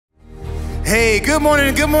Hey, good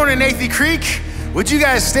morning, Athey Creek. Would you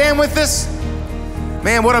guys stand with us?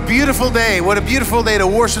 Man, what a beautiful day. What a beautiful day to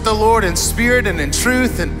worship the Lord in spirit and in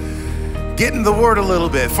truth and get in the word a little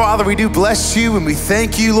bit. Father, we do bless you and we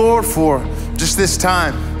thank you, Lord, for just this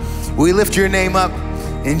time. We lift your name up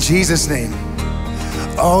in Jesus' name.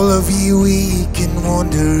 All of you weak and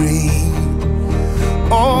wandering,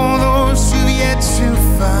 all those who yet to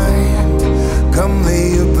find, come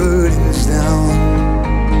lay your burdens down.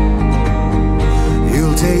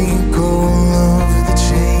 He'll take all of the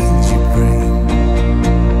chains you bring.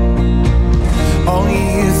 All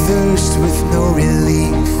you thirst with no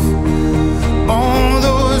relief, all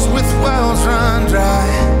those with wells run dry,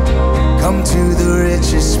 come to the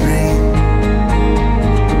richest spring.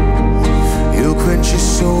 He'll quench your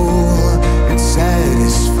soul and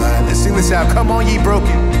satisfy. Let's sing this out. Come on, ye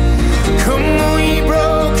broken. Come on, ye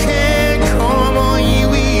broken. Come on, ye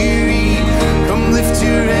weary. Come lift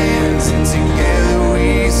your hands and together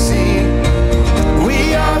we sing.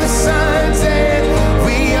 We are the sons and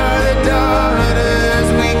we are the daughters.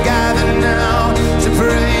 We gather now to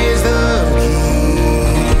praise the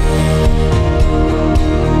King.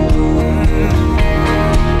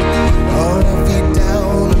 All of you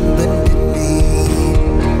down and bended knee,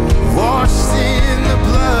 washed in the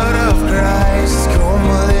blood of Christ. Come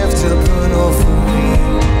on.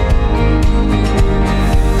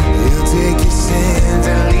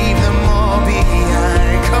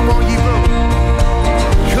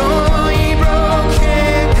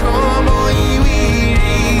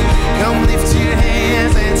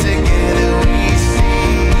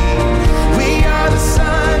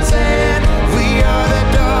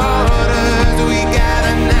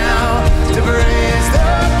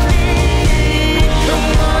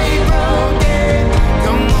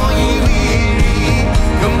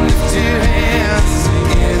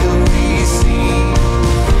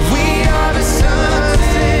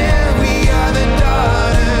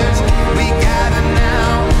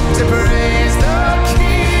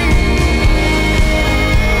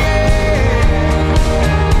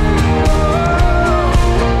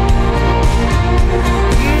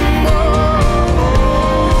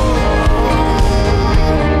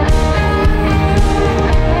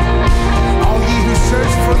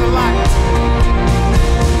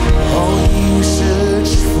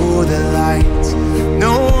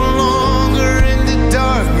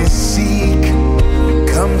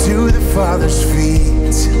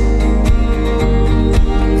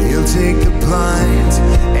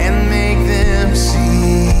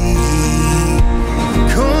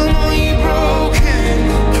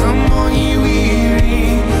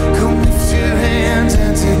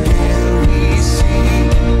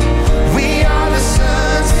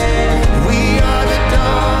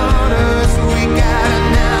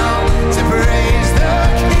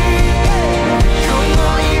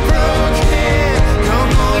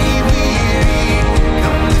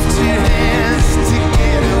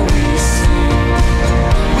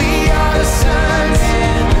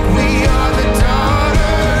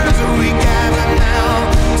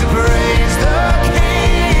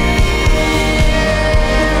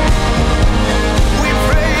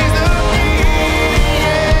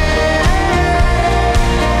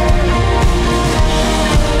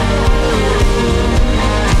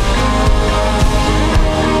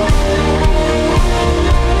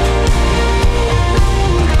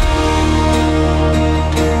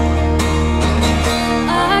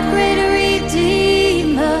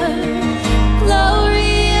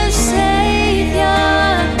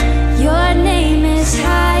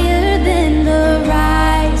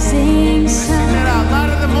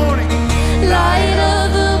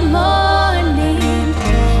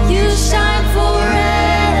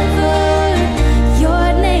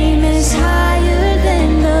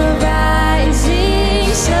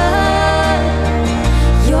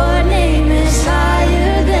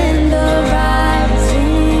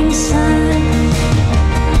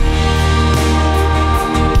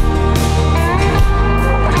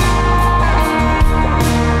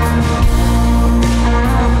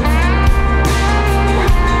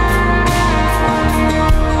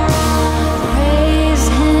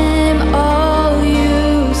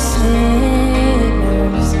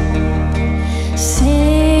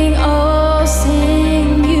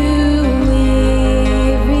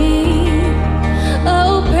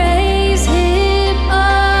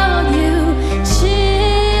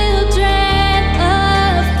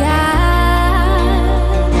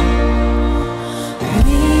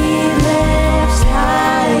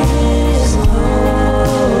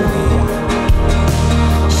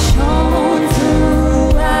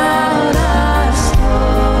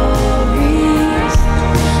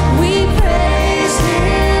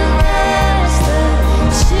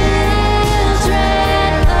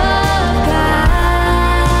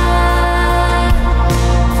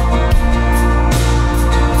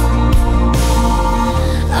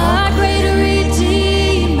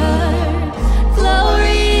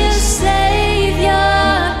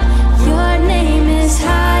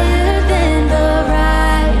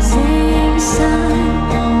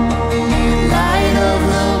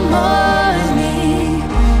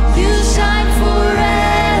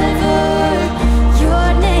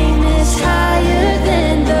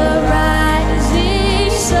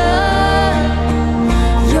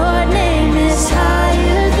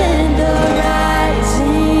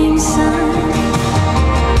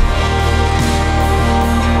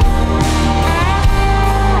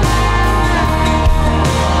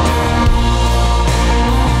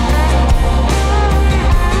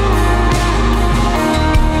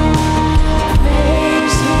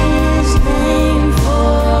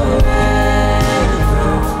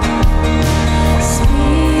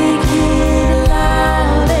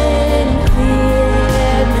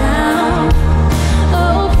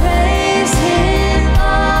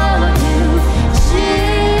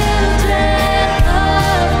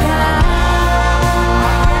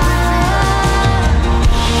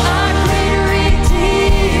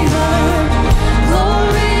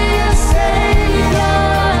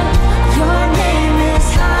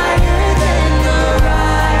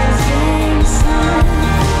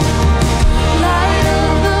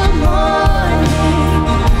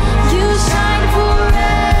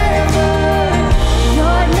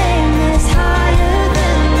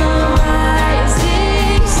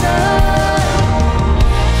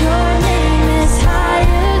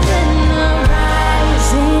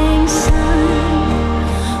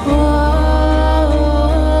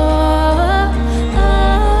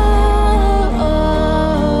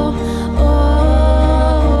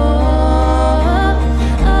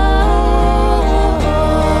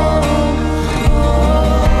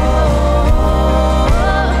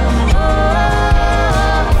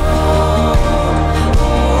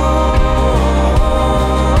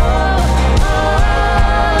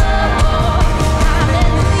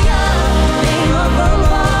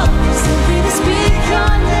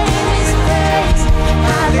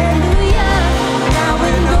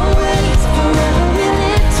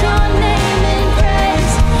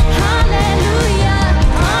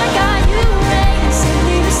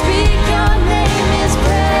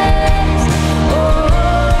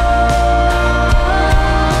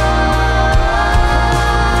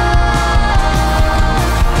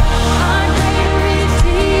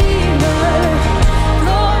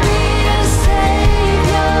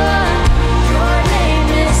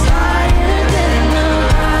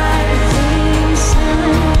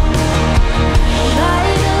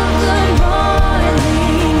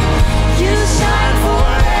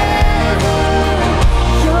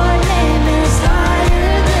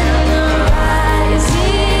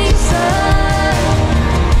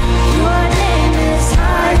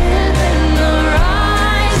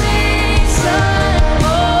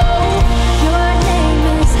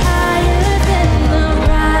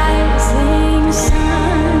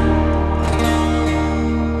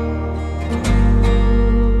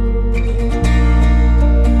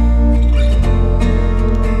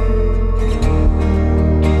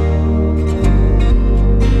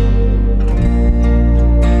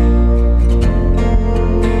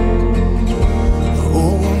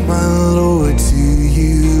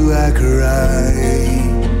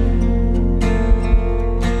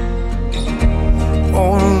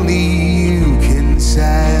 Only you can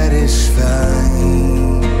satisfy.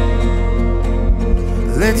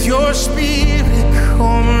 Let your spirit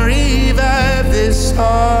come revive this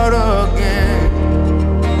heart again.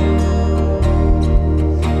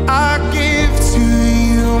 I give to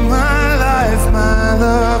you my life, my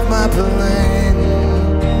love, my plan.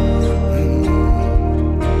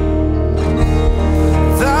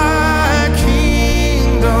 Thy kingdom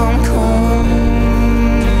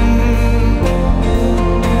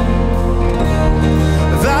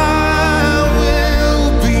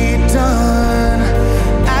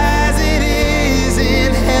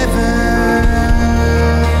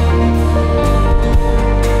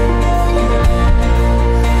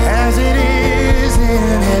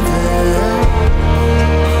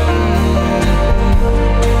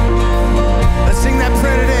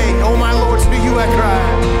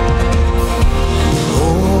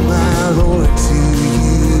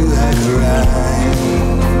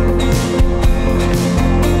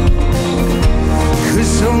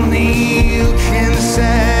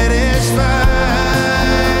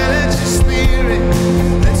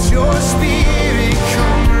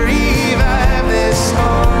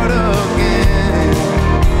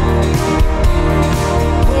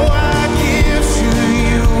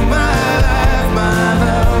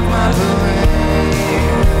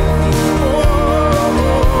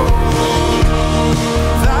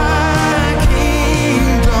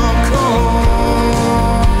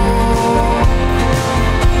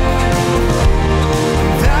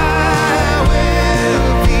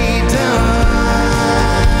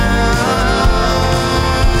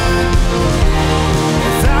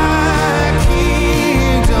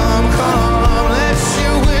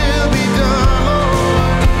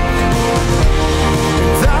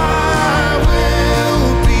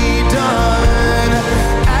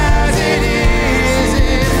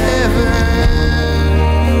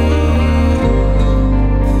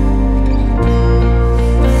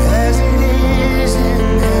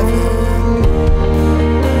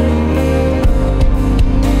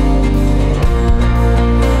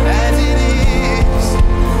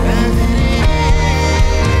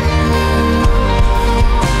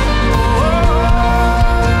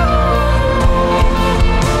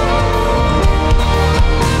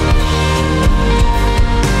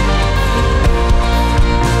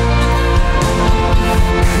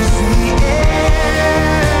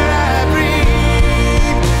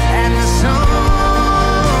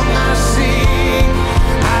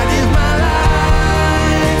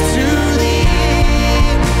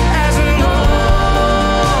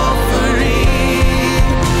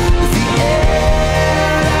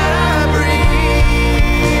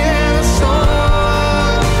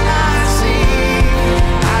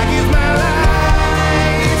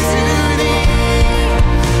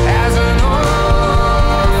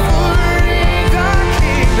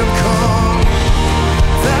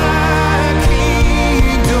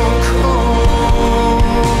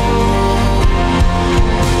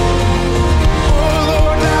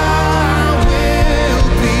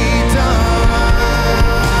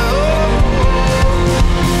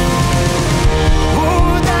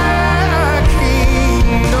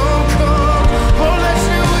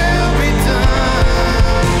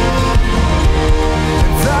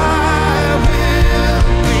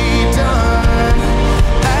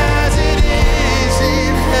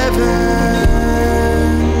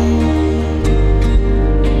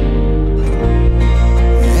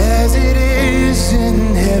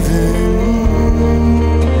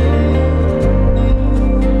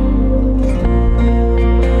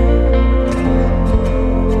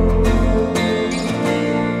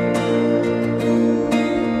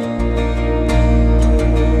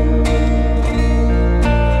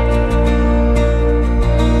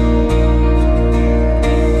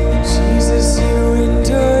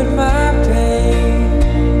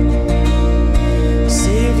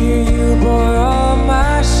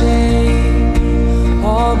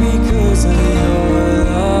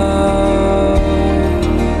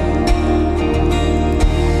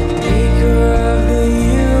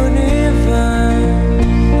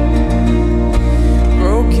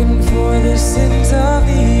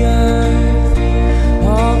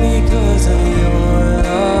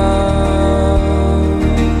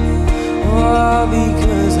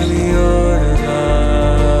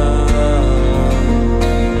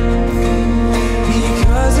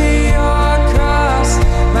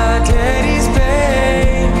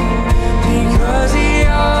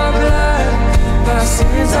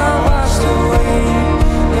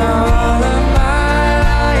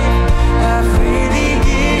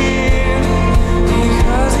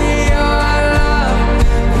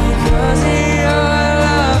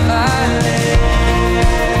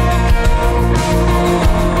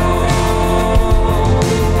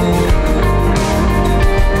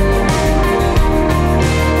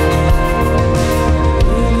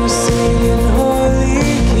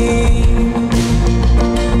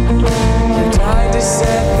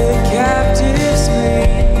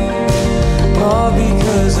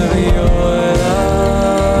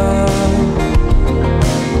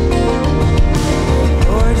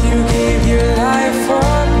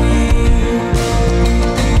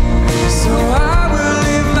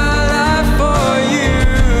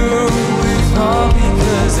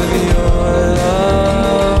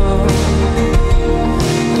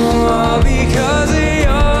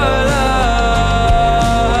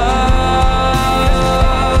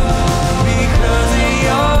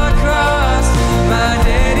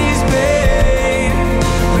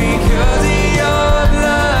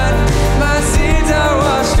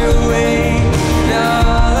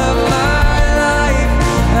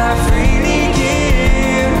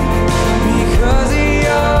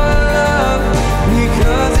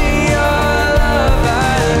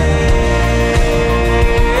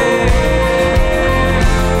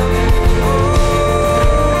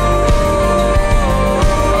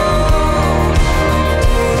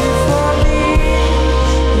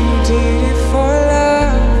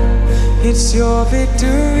It's your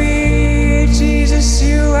victory, Jesus,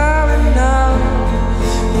 you are enough.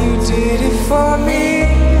 You did it for me,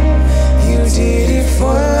 you did it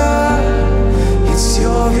for love. It's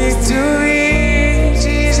your victory,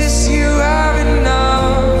 Jesus, you are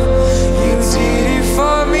enough. You did it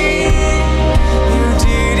for me, you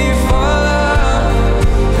did it for love.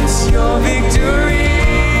 It's your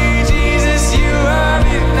victory, Jesus, you are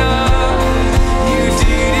enough. You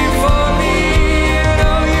did it for me, you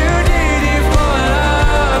know you did it for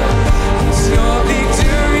love. It's your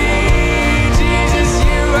victory, Jesus,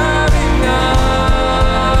 you are enough.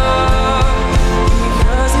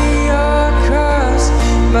 Because of your cross,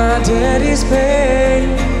 my debt is paid.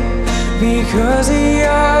 Because of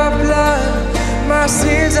your blood, my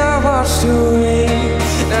sins are washed away.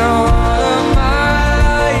 Now all of my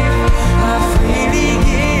life I freely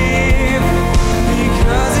give.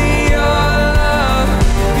 Because of your love,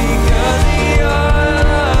 because of your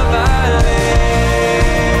love I live.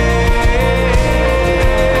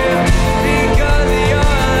 Because of your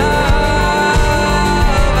love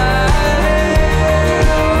I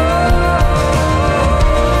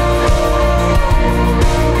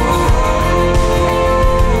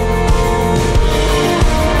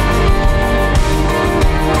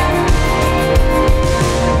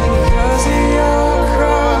Because of your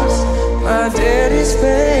cross, my debt is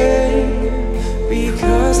paid.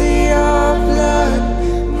 Because of your blood,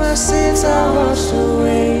 my sins are washed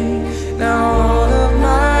away. Now all of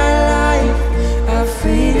my life I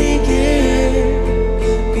freely give.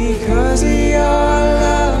 Because of your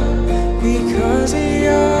love, because of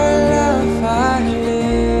your love I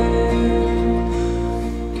live.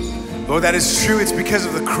 Lord, that is true. It's because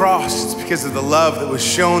of the cross. It's because of the love that was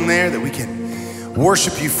shown there that we can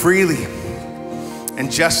worship you freely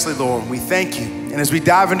and justly, Lord. We thank you. And as we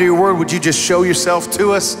dive into your word, would you just show yourself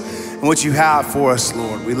to us and what you have for us,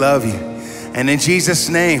 Lord? We love you. And in Jesus'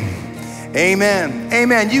 name, amen.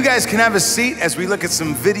 Amen. You guys can have a seat as we look at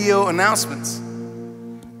some video announcements.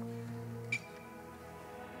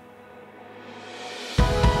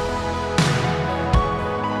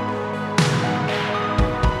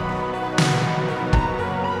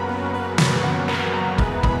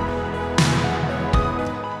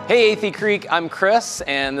 Hey Athey Creek, I'm Chris,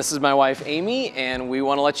 and this is my wife Amy, and we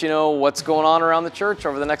want to let you know what's going on around the church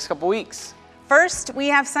over the next couple weeks. First, we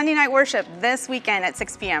have Sunday night worship this weekend at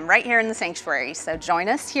 6 p.m. right here in the sanctuary. So join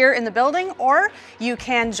us here in the building, or you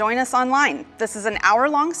can join us online. This is an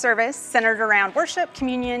hour-long service centered around worship,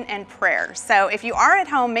 communion, and prayer. So if you are at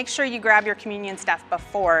home, make sure you grab your communion stuff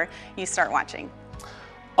before you start watching.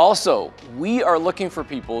 Also, we are looking for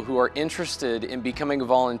people who are interested in becoming a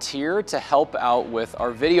volunteer to help out with our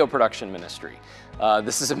video production ministry.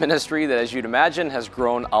 This is a ministry that, as you'd imagine, has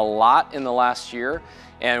grown a lot in the last year,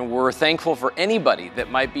 and we're thankful for anybody that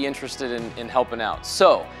might be interested in helping out.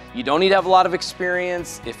 So, you don't need to have a lot of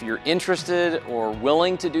experience. If you're interested or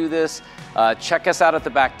willing to do this, check us out at the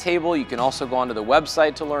back table. You can also go onto the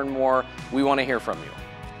website to learn more. We want to hear from you.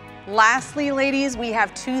 Lastly, ladies, we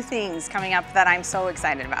have two things coming up that I'm so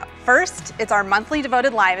excited about. First, it's our monthly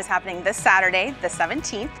Devoted Live is happening this Saturday, the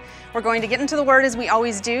 17th. We're going to get into the Word as we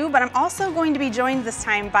always do, but I'm also going to be joined this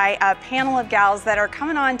time by a panel of gals that are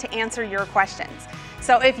coming on to answer your questions.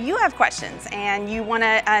 So if you have questions and you want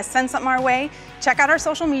to send something our way, check out our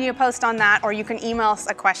social media post on that, or you can email us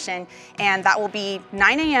a question, and that will be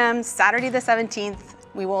 9 a.m. Saturday the 17th.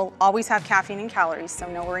 We will always have caffeine and calories, so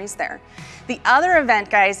no worries there. The other event,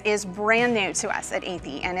 guys, is brand new to us at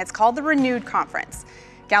Athey, and it's called the Renewed Conference.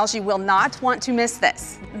 Gals, you will not want to miss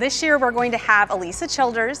this. This year, we're going to have Elisa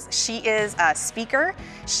Childers. She is a speaker.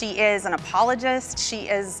 She is an apologist. She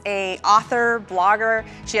is an author, blogger.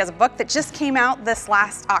 She has a book that just came out this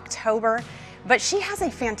last October. But she has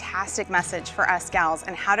a fantastic message for us gals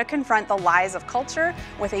and how to confront the lies of culture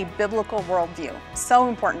with a biblical worldview. So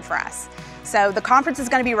important for us. So the conference is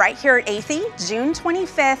going to be right here at Athey, June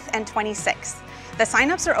 25th and 26th. The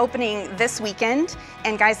signups are opening this weekend,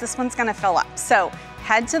 and guys, this one's going to fill up. So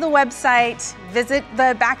head to the website, visit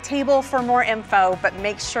the back table for more info, but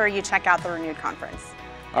make sure you check out the Renewed Conference.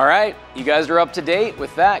 All right, you guys are up to date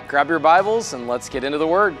with that. Grab your Bibles and let's get into the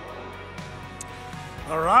Word.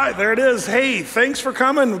 All right, there it is. Hey, thanks for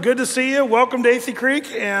coming. Good to see you. Welcome to Athey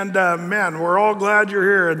Creek. And man, we're all glad you're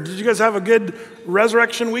here. And did you guys have a good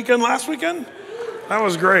resurrection weekend last weekend? That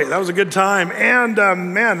was great. That was a good time. And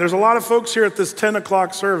man, there's a lot of folks here at this 10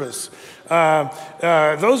 o'clock service.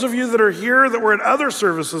 Those of you that are here that were at other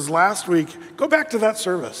services last week, go back to that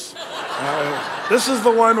service. This is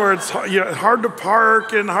the one where it's hard to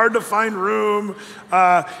park and hard to find room.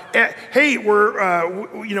 Hey,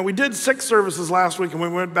 we did 6 services last week and we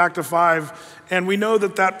went back to 5, and we know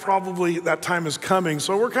that time is coming.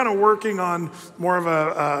 So we're kind of working on more of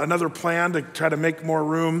another plan to try to make more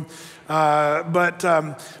room. But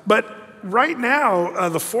right now,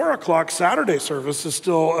 the 4 o'clock Saturday service is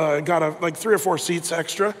still got like 3 or 4 seats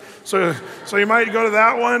extra. So you might go to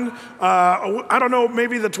that one. I don't know,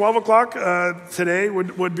 maybe the 12 o'clock today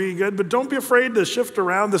would be good, but don't be afraid to shift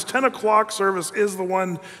around. This 10 o'clock service is the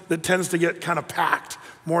one that tends to get kind of packed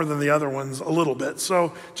more than the other ones a little bit.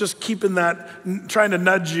 So just keeping that, trying to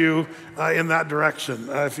nudge you in that direction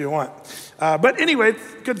if you want. But anyway,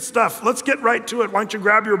 good stuff. Let's get right to it. Why don't you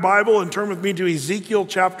grab your Bible and turn with me to Ezekiel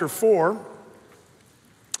chapter 4.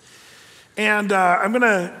 And I'm going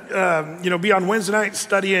to, be on Wednesday night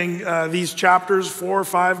studying these chapters, 4,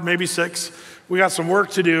 5, maybe 6. We got some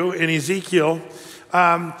work to do in Ezekiel.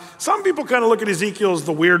 Some people kind of look at Ezekiel as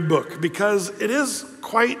the weird book because it is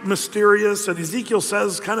quite mysterious, and Ezekiel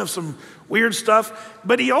says kind of some weird stuff,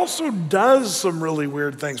 but he also does some really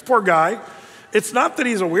weird things. Poor guy. It's not that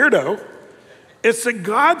he's a weirdo. It's that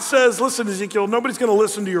God says, listen, Ezekiel, nobody's going to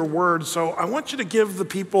listen to your words, so I want you to give the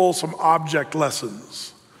people some object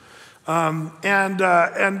lessons.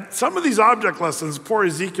 And some of these object lessons, poor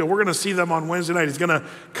Ezekiel, we're going to see them on Wednesday night. He's going to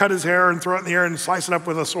cut his hair and throw it in the air and slice it up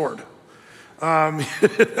with a sword.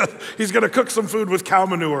 He's going to cook some food with cow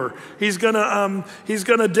manure. He's going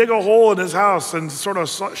to dig a hole in his house and sort of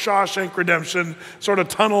Shawshank Redemption, sort of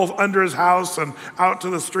tunnel under his house and out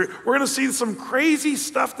to the street. We're going to see some crazy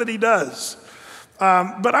stuff that he does.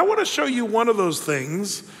 But I want to show you one of those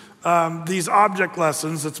things, these object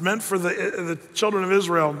lessons that's meant for the children of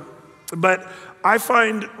Israel, but I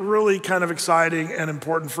find really kind of exciting and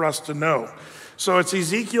important for us to know. So it's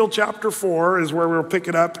Ezekiel chapter 4 is where we'll pick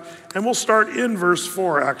it up, and we'll start in verse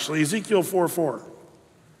 4 actually, Ezekiel 4:4.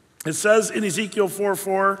 It says in Ezekiel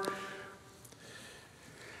 4:4,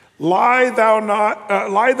 Lie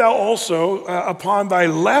thou also upon thy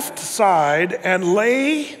left side, and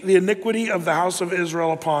lay the iniquity of the house of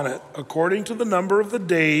Israel upon it. According to the number of the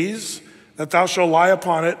days that thou shalt lie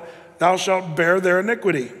upon it, thou shalt bear their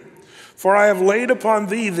iniquity. For I have laid upon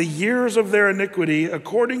thee the years of their iniquity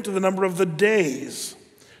according to the number of the days,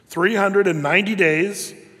 390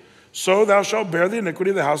 days, so thou shalt bear the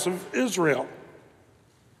iniquity of the house of Israel.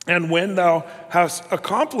 And when thou hast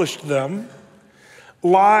accomplished them,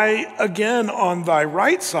 lie again on thy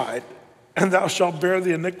right side, and thou shalt bear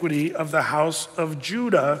the iniquity of the house of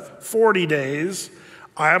Judah 40 days.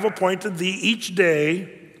 I have appointed thee each day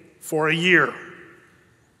for a year.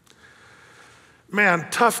 Man,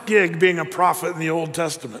 tough gig being a prophet in the Old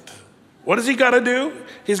Testament. What does he got to do?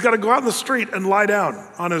 He's got to go out in the street and lie down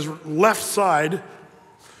on his left side,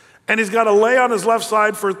 and he's got to lay on his left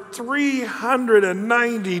side for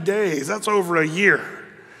 390 days. That's over a year.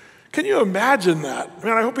 Can you imagine that?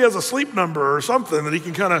 Man, I hope he has a sleep number or something that he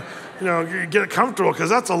can kind of, get comfortable, because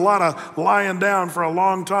that's a lot of lying down for a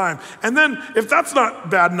long time. And then if that's not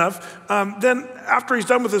bad enough, then after he's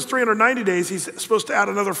done with his 390 days, he's supposed to add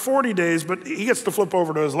another 40 days, but he gets to flip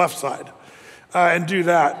over to his left side and do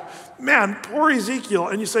that. Man, poor Ezekiel.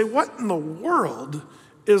 And you say, what in the world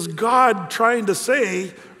is God trying to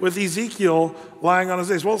say with Ezekiel lying on his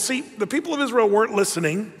days? Well, see, the people of Israel weren't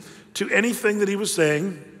listening to anything that he was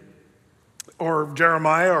saying, or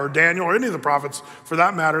Jeremiah or Daniel or any of the prophets for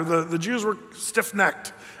that matter. The Jews were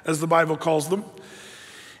stiff-necked, as the Bible calls them.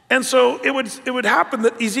 And so it would happen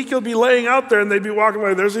that Ezekiel would be laying out there and they'd be walking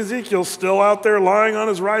by. There's Ezekiel still out there lying on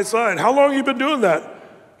his right side. How long have you been doing that?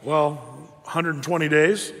 Well, 120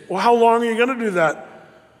 days. Well, how long are you going to do that?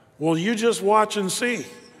 Well, you just watch and see.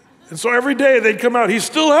 And so every day they'd come out. He's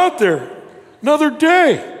still out there. Another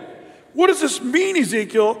day. What does this mean,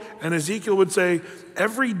 Ezekiel? And Ezekiel would say,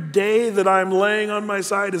 every day that I'm laying on my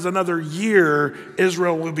side is another year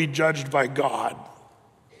Israel will be judged by God.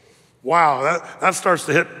 Wow, that starts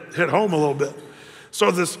to hit home a little bit.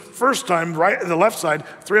 So this first time, right at the left side,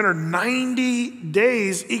 390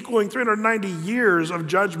 days equaling 390 years of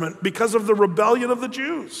judgment because of the rebellion of the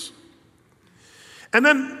Jews. And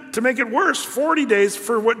then to make it worse, 40 days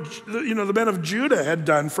for what the men of Judah had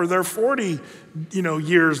done for their 40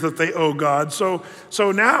 years that they owe God. So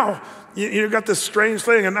now you've got this strange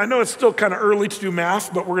thing, and I know it's still kind of early to do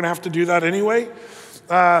math, but we're going to have to do that anyway.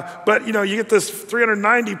 But you get this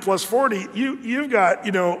 390 plus 40. You've got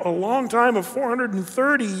a long time of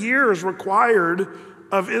 430 years required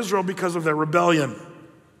of Israel because of their rebellion.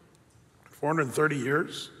 430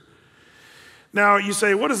 years. Now, you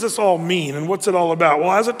say, what does this all mean, and what's it all about?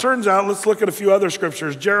 Well, as it turns out, let's look at a few other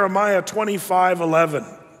scriptures. Jeremiah 25:11.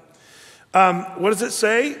 What does it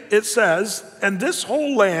say? It says, and this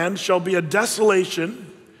whole land shall be a desolation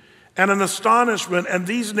and an astonishment, and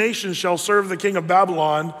these nations shall serve the king of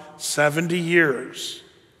Babylon 70 years.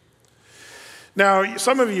 Now,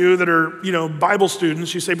 some of you that are, Bible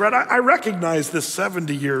students, you say, Brett, I recognize this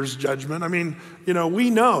 70 years judgment. I mean, we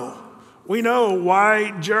know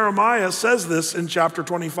why Jeremiah says this in chapter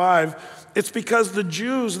 25. It's because the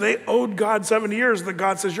Jews, they owed God 70 years, that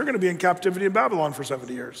God says, you're going to be in captivity in Babylon for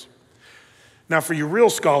 70 years. Now, for you real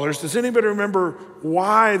scholars, does anybody remember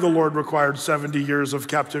why the Lord required 70 years of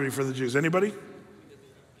captivity for the Jews? Anybody?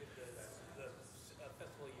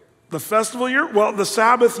 The festival year? Well, the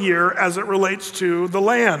Sabbath year as it relates to the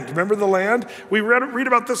land. Remember the land? We read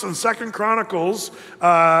about this in 2 Chronicles,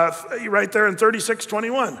 right there in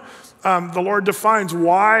 36:21. The Lord defines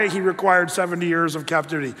why he required 70 years of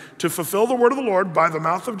captivity. To fulfill the word of the Lord by the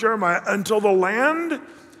mouth of Jeremiah until the land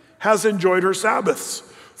has enjoyed her Sabbaths.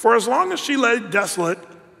 For as long as she lay desolate,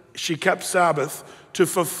 she kept Sabbath to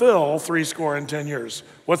fulfill 70 years.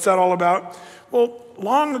 What's that all about? Well,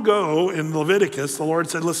 long ago in Leviticus, the Lord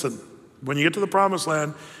said, listen, when you get to the promised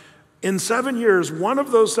land, in 7 years, one of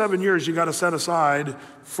those 7 years you got to set aside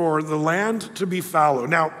for the land to be fallow.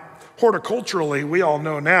 Now, horticulturally, we all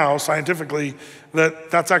know now, scientifically, that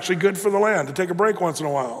that's actually good for the land, to take a break once in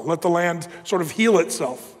a while, let the land sort of heal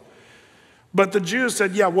itself. But the Jews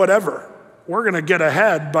said, yeah, whatever. We're going to get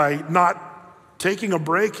ahead by not taking a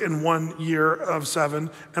break in 1 year of 7,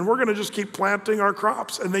 and we're going to just keep planting our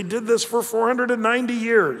crops. And they did this for 490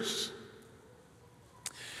 years.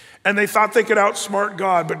 And they thought they could outsmart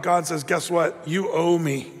God, but God says, guess what? You owe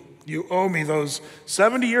me. You owe me those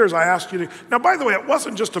 70 years I asked you to. Now, by the way, it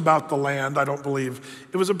wasn't just about the land, I don't believe.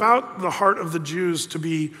 It was about the heart of the Jews to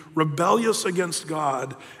be rebellious against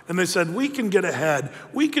God. And they said, we can get ahead.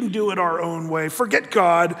 We can do it our own way. Forget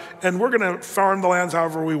God, and we're going to farm the lands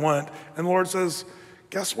however we want. And the Lord says,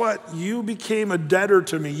 guess what? You became a debtor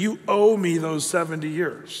to me. You owe me those 70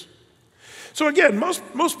 years. So again,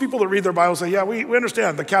 most people that read their Bible say, yeah, we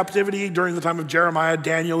understand the captivity during the time of Jeremiah,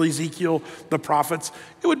 Daniel, Ezekiel, the prophets.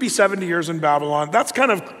 It would be 70 years in Babylon. That's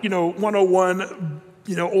kind of, 101,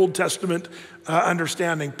 Old Testament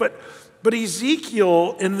understanding. But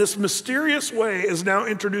Ezekiel, in this mysterious way, is now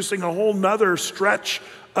introducing a whole nother stretch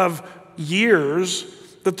of years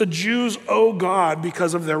that the Jews owe God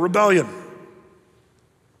because of their rebellion.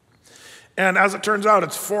 And as it turns out,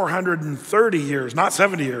 it's 430 years, not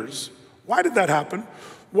 70 years. Why did that happen?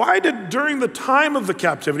 Why did, during the time of the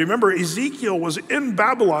captivity, remember Ezekiel was in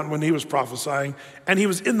Babylon when he was prophesying, and he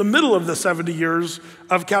was in the middle of the 70 years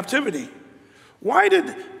of captivity. Why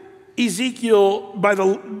did Ezekiel, by the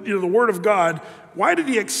word of God, why did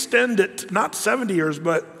he extend it, not 70 years,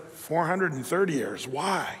 but 430 years?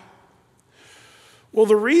 Why? Well,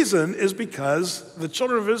 the reason is because the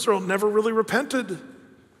children of Israel never really repented.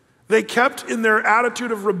 They kept in their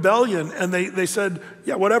attitude of rebellion, and they said,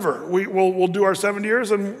 yeah, whatever, we'll do our 7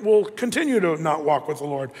 years and we'll continue to not walk with the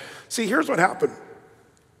Lord. See, here's what happened.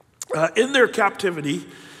 In their captivity,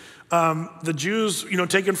 the Jews,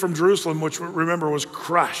 taken from Jerusalem, which remember was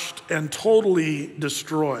crushed and totally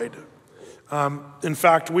destroyed. In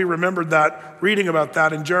fact, we remembered that, reading about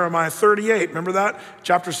that in Jeremiah 38. Remember that?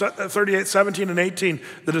 Chapter 38, 17 and 18.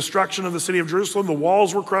 The destruction of the city of Jerusalem. The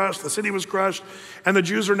walls were crushed. The city was crushed. And the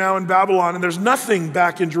Jews are now in Babylon. And there's nothing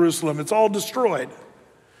back in Jerusalem. It's all destroyed.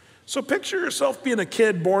 So picture yourself being a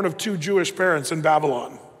kid born of 2 Jewish parents in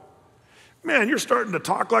Babylon. Man, you're starting to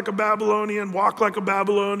talk like a Babylonian, walk like a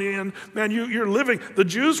Babylonian. Man, you're living. The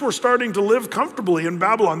Jews were starting to live comfortably in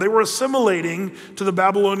Babylon. They were assimilating to the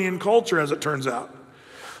Babylonian culture, as it turns out.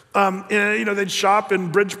 They'd shop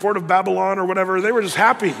in Bridgeport of Babylon or whatever. They were just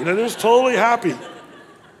happy. They're just totally happy.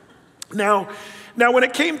 Now, when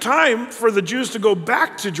it came time for the Jews to go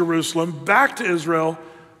back to Jerusalem, back to Israel,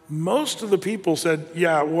 most of the people said,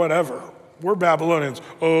 yeah, whatever. We're Babylonians.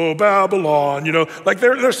 Oh, Babylon, like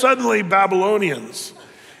they're suddenly Babylonians.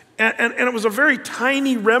 And it was a very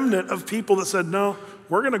tiny remnant of people that said, no,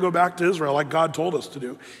 we're going to go back to Israel like God told us to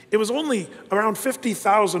do. It was only around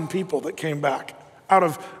 50,000 people that came back out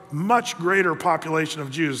of much greater population of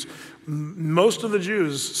Jews. Most of the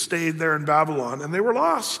Jews stayed there in Babylon, and they were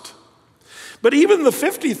lost. But even the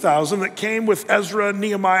 50,000 that came with Ezra,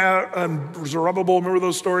 Nehemiah, and Zerubbabel, remember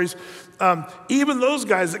those stories? Even those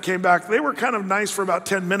guys that came back, they were kind of nice for about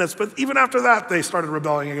 10 minutes, but even after that, they started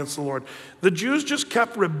rebelling against the Lord. The Jews just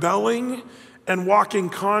kept rebelling and walking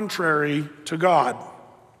contrary to God.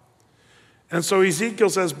 And so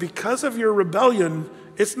Ezekiel says, because of your rebellion,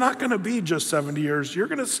 it's not going to be just 70 years. You're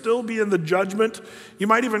going to still be in the judgment. You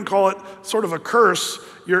might even call it sort of a curse.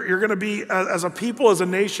 You're going to be, as a people, as a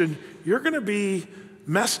nation, you're going to be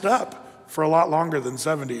messed up for a lot longer than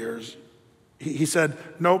 70 years. He said,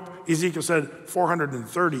 nope, Ezekiel said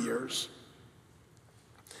 430 years.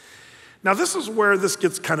 Now this is where this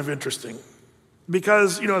gets kind of interesting.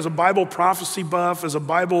 Because, as a Bible prophecy buff, as a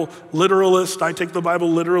Bible literalist, I take the Bible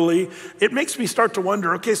literally, it makes me start to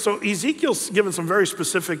wonder, okay, so Ezekiel's given some very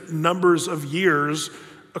specific numbers of years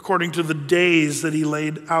according to the days that he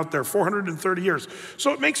laid out there, 430 years.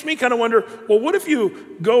 So it makes me kind of wonder, well, what if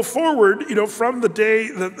you go forward, from the day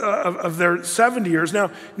of their 70 years? Now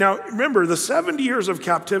remember, the 70 years of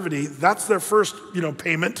captivity, that's their first,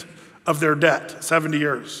 payment of their debt, 70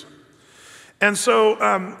 years. And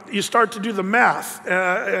so you start to do the math,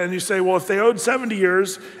 and you say, well, if they owed 70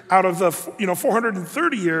 years out of the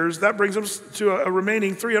 430 years, that brings them to a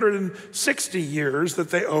remaining 360 years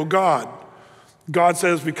that they owe God. God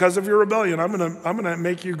says, because of your rebellion, I'm gonna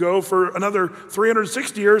make you go for another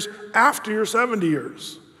 360 years after your 70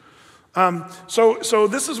 years. So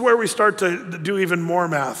this is where we start to do even more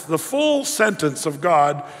math. The full sentence of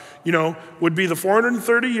God, would be the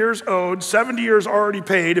 430 years owed, 70 years already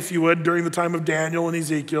paid, if you would, during the time of Daniel and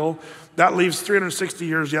Ezekiel. That leaves 360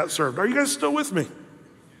 years yet served. Are you guys still with me?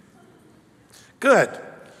 Good.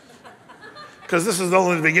 Because this is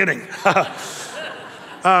only the beginning.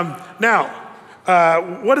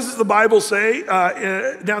 What does the Bible say?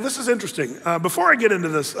 Now, this is interesting. Before I get into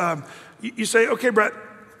this, you say, okay, Brett,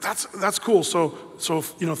 that's cool. So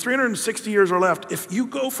 360 years are left. If you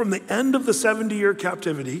go from the end of the 70-year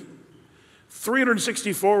captivity,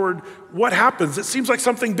 360 forward, what happens? It seems like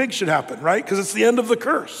something big should happen, right? Because it's the end of the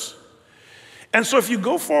curse. And so if you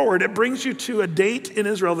go forward, it brings you to a date in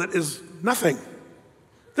Israel that is nothing.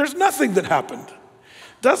 There's nothing that happened.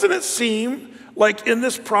 Doesn't it seem like in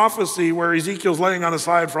this prophecy where Ezekiel's laying on his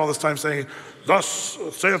side for all this time saying, thus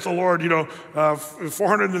saith the Lord,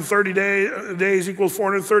 430 days equals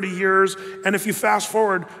 430 years. And if you fast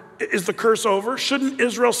forward, is the curse over? Shouldn't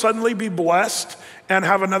Israel suddenly be blessed and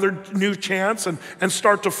have another new chance and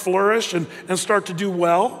start to flourish and start to do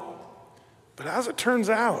well? But as it turns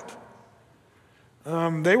out,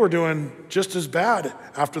 they were doing just as bad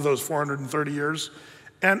after those 430 years.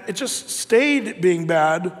 And it just stayed being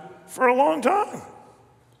bad for a long time.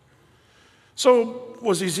 So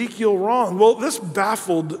was Ezekiel wrong? Well, this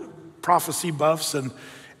baffled prophecy buffs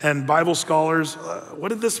and Bible scholars. What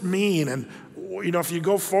did this mean? And if you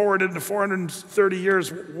go forward into 430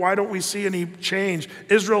 years, why don't we see any change?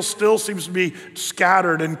 Israel still seems to be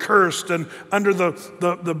scattered and cursed and under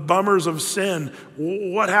the bummers of sin.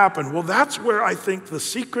 What happened? Well, that's where I think the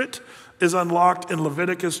secret is unlocked in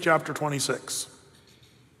Leviticus chapter 26.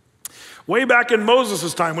 Way back in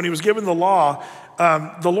Moses' time when he was given the law,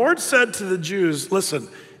 the Lord said to the Jews, listen,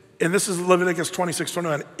 and this is Leviticus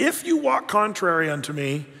 26:21, if you walk contrary unto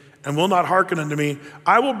me and will not hearken unto me,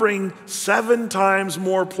 I will bring 7 times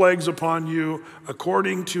more plagues upon you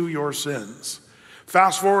according to your sins.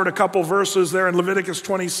 Fast forward a couple verses there in Leviticus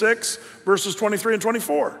 26, verses 23 and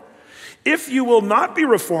 24. If you will not be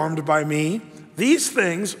reformed by me, by these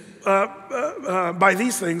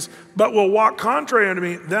things, but will walk contrary unto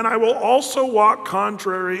me, then I will also walk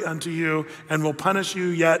contrary unto you and will punish you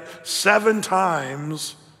yet 7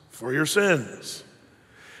 times for your sins.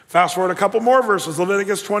 Fast forward a couple more verses,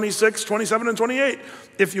 Leviticus 26, 27, and 28.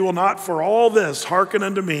 If you will not for all this hearken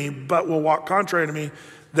unto me, but will walk contrary to me,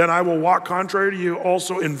 then I will walk contrary to you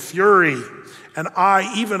also in fury, and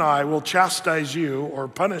I, even I, will chastise you or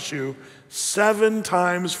punish you 7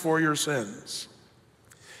 times for your sins.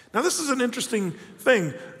 Now, this is an interesting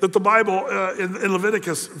thing that the Bible in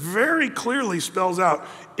Leviticus very clearly spells out.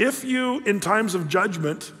 If you, in times of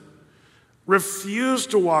judgment, refuse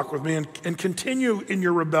to walk with me and continue in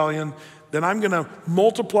your rebellion, then I'm going to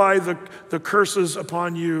multiply the curses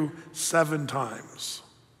upon you 7 times.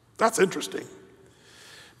 That's interesting.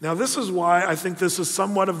 Now, this is why I think this is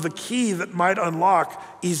somewhat of the key that might unlock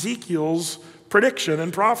Ezekiel's prediction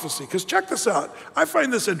and prophecy. Because check this out. I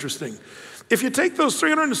find this interesting. If you take those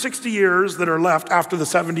 360 years that are left after the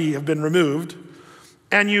 70 have been removed,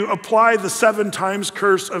 and you apply the 7 times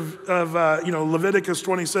curse of Leviticus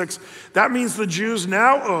 26, that means the Jews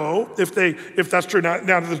now owe, if that's true.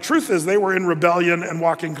 Now the truth is they were in rebellion and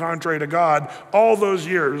walking contrary to God all those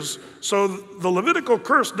years. So the Levitical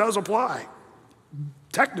curse does apply,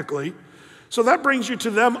 technically. So that brings you to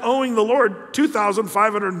them owing the Lord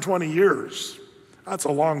 2,520 years. That's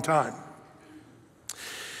a long time.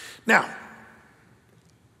 Now,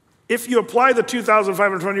 if you apply the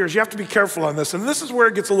 2,520 years, you have to be careful on this. And this is where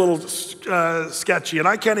it gets a little sketchy. And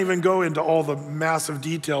I can't even go into all the massive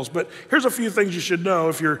details. But here's a few things you should know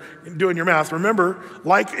if you're doing your math. Remember,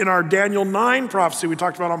 like in our Daniel 9 prophecy we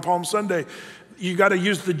talked about on Palm Sunday, you got to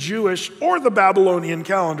use the Jewish or the Babylonian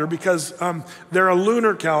calendar because they're a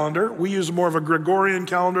lunar calendar. We use more of a Gregorian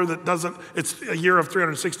calendar it's a year of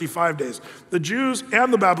 365 days. The Jews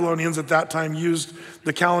and the Babylonians at that time used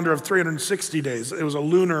the calendar of 360 days. It was a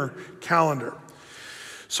lunar calendar.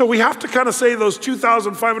 So we have to kind of say those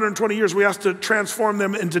 2,520 years, we have to transform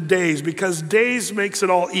them into days because days makes it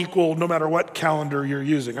all equal no matter what calendar you're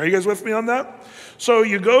using. Are you guys with me on that? So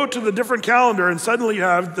you go to the different calendar and suddenly you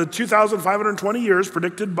have the 2,520 years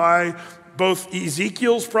predicted by both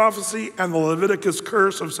Ezekiel's prophecy and the Leviticus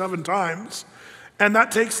curse of 7 times. And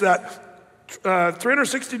that takes that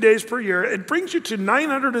 360 days per year. It brings you to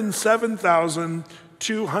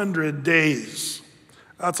 907,200 days.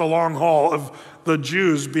 That's a long haul of the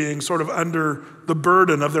Jews being sort of under the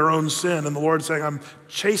burden of their own sin, and the Lord saying, I'm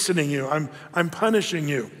chastening you, I'm punishing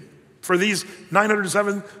you for these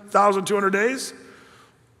 907,200 days.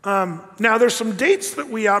 Now there's some dates that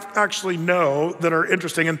we actually know that are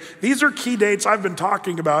interesting, and these are key dates I've been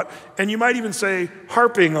talking about, and you might even say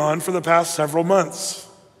harping on for the past several months.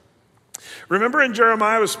 Remember in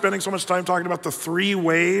Jeremiah, I was spending so much time talking about the 3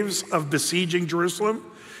 waves of besieging Jerusalem?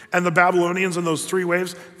 And the Babylonians in those 3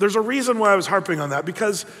 waves. There's a reason why I was harping on that,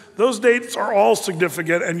 because those dates are all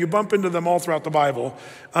significant and you bump into them all throughout the Bible.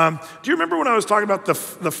 Do you remember when I was talking about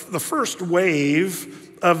the first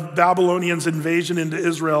wave of Babylonians' invasion into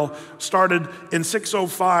Israel started in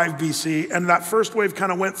 605 BC, and that first wave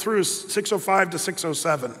kind of went through 605 to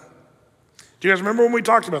 607. Do you guys remember when we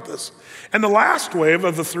talked about this? And the last wave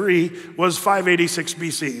of the 3 was 586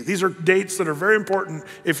 BC. These are dates that are very important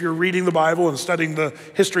if you're reading the Bible and studying the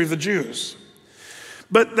history of the Jews.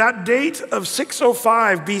 But that date of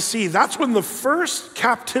 605 BC, that's when the first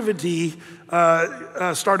captivity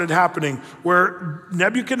started happening, where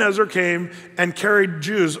Nebuchadnezzar came and carried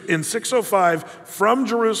Jews in 605 from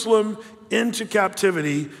Jerusalem into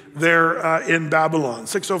captivity there in Babylon,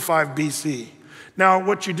 605 BC. Now,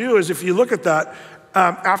 what you do is if you look at that,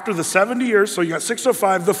 after the 70 years, so you got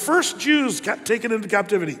 605, the first Jews taken into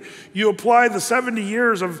captivity. You apply the 70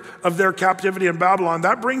 years of their captivity in Babylon.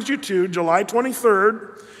 That brings you to July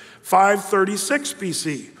 23rd, 536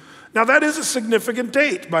 BC. Now, that is a significant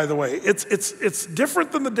date, by the way. It's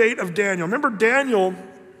different than the date of Daniel. Remember Daniel,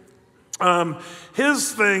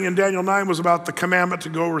 his thing in Daniel 9 was about the commandment to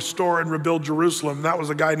go restore and rebuild Jerusalem. That was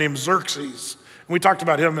a guy named Xerxes. And we talked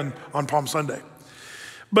about him on Palm Sunday.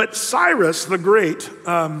 But Cyrus the Great,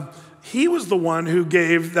 he was the one who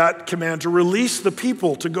gave that command to release the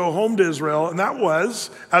people to go home to Israel. And that was,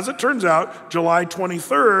 as it turns out, July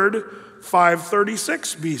 23rd,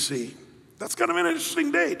 536 BC. That's kind of an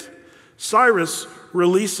interesting date. Cyrus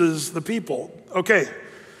releases the people. Okay,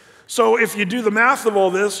 so if you do the math of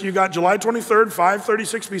all this, you got July 23rd,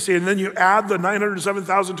 536 BC, and then you add the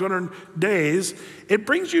 907,200 days, it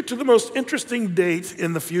brings you to the most interesting date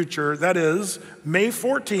in the future. That is May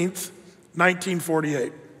 14th,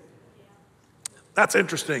 1948. That's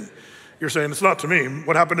interesting. You're saying, it's not to me.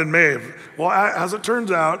 What happened in May? Well, as it turns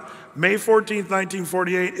out, May 14th,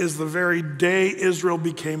 1948 is the very day Israel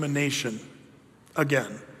became a nation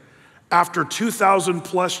again. After 2,000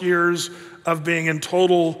 plus years of being in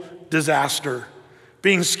total disaster,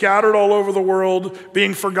 being scattered all over the world,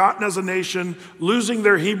 being forgotten as a nation, losing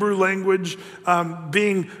their Hebrew language,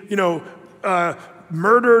 being,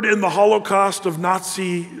 murdered in the Holocaust of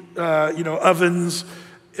Nazi, ovens.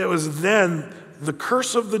 It was then the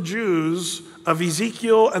curse of the Jews of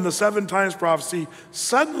Ezekiel and the 7 times prophecy.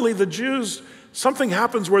 Suddenly the Jews, something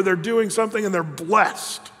happens where they're doing something and they're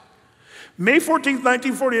blessed. May 14th,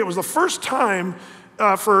 1948 was the first time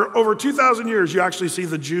for over 2,000 years you actually see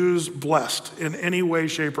the Jews blessed in any way,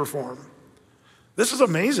 shape, or form. This is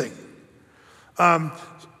amazing.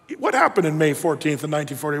 What happened in May 14th in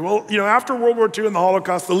 1940? Well, after World War II and the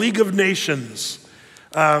Holocaust, the League of Nations,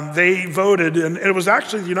 they voted, and it was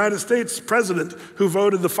actually the United States president who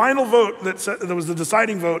voted the final vote that was the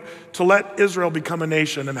deciding vote to let Israel become a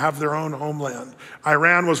nation and have their own homeland.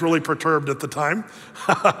 Iran was really perturbed at the time.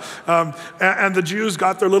 And the Jews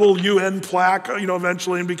got their little UN plaque,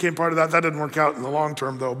 eventually and became part of that. That didn't work out in the long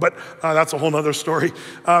term though, but that's a whole other story.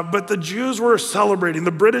 But the Jews were celebrating.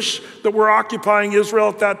 The British that were occupying Israel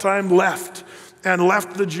at that time left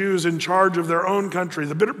the Jews in charge of their own country.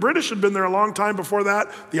 The British had been there a long time before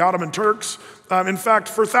that, the Ottoman Turks. In fact,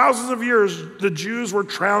 for thousands of years, the Jews were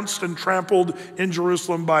trounced and trampled in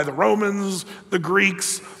Jerusalem by the Romans, the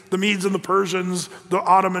Greeks, the Medes and the Persians, the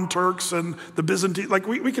Ottoman Turks, and the Byzantine.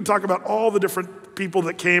 We could talk about all the different people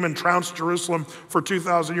that came and trounced Jerusalem for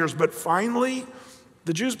 2,000 years. But finally,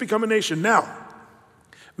 the Jews become a nation. Now,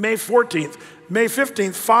 May 14th, May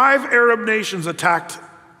 15th, 5 Arab nations attacked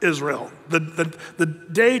Israel, the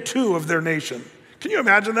day 2 of their nation. Can you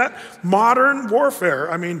imagine that? Modern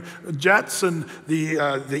warfare. I mean, jets and the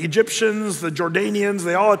Egyptians, the Jordanians,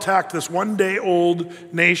 they all attacked this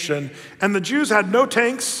one-day-old nation. And the Jews had no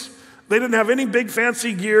tanks. They didn't have any big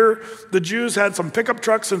fancy gear. The Jews had some pickup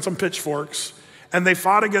trucks and some pitchforks. And they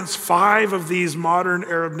fought against 5 of these modern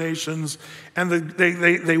Arab nations. And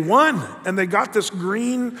they won. And they got this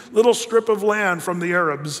green little strip of land from the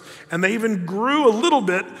Arabs. And they even grew a little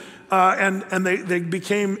bit. And they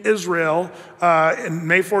became Israel in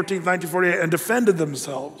May 14th, 1948, and defended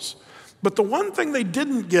themselves. But the one thing they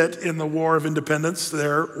didn't get in the War of Independence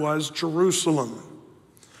there was Jerusalem.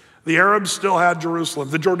 The Arabs still had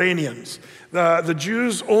Jerusalem, the Jordanians. The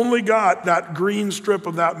Jews only got that green strip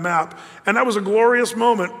of that map. And that was a glorious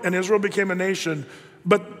moment, and Israel became a nation.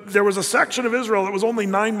 But there was a section of Israel that was only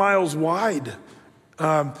 9 miles wide.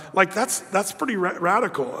 That's pretty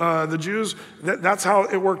radical. The Jews, that's how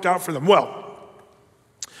it worked out for them. Well,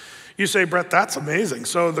 you say, Brett, that's amazing.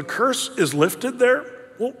 So the curse is lifted there?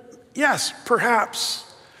 Well, yes, perhaps.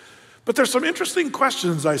 But there's some interesting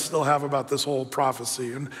questions I still have about this whole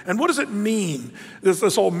prophecy. And what does it mean,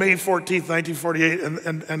 this whole May 14th, 1948,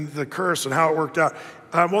 and the curse and how it worked out?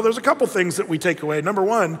 Well, there's a couple things that we take away. Number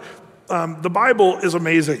one, the Bible is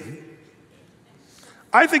amazing.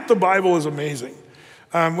 I think the Bible is amazing.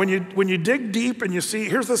 When you dig deep and you see,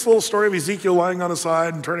 here's this little story of Ezekiel lying on his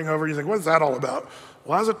side and turning over, and you think, what's that all about?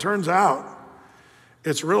 Well, as it turns out,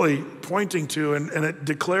 it's really pointing to, and it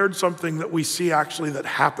declared something that we see actually that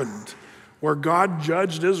happened, where God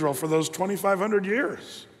judged Israel for those 2,500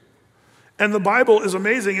 years. And the Bible is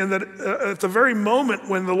amazing in that at the very moment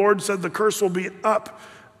when the Lord said the curse will be up,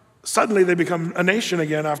 suddenly they become a nation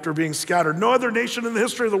again after being scattered. No other nation in the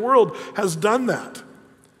history of the world has done that.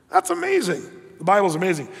 That's amazing. The Bible's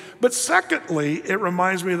amazing. But secondly, it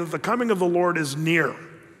reminds me that the coming of the Lord is near.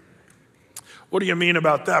 What do you mean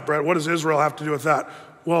about that, Brett? What does Israel have to do with that?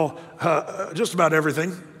 Well, just about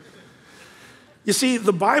everything. You see,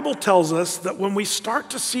 the Bible tells us that when we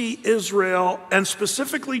start to see Israel, and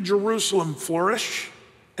specifically Jerusalem, flourish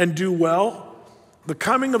and do well, the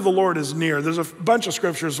coming of the Lord is near. There's a bunch of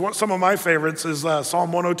scriptures. Some of my favorites is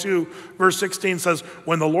Psalm 102, verse 16 says,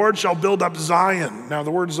 when the Lord shall build up Zion. Now,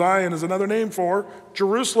 the word Zion is another name for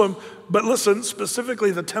Jerusalem. But listen,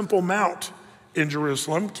 specifically the Temple Mount in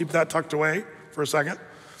Jerusalem. Keep that tucked away for a second.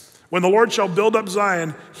 When the Lord shall build up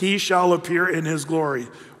Zion, he shall appear in his glory.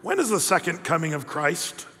 When is the second coming of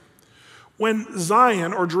Christ? When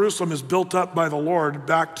Zion or Jerusalem is built up by the Lord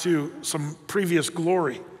back to some previous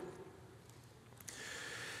glory.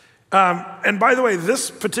 And by the way, this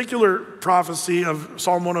particular prophecy of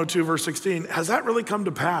Psalm 102, verse 16, has that really come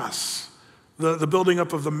to pass? The building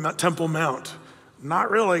up of the Temple Mount? Not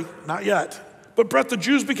really, not yet. But Brett, the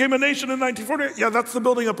Jews became a nation in 1948. Yeah, that's the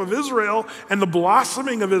building up of Israel and the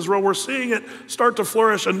blossoming of Israel. We're seeing it start to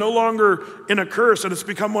flourish and no longer in a curse, and it's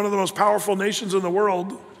become one of the most powerful nations in the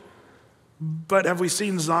world. But have we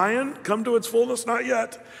seen Zion come to its fullness? Not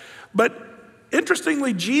yet. But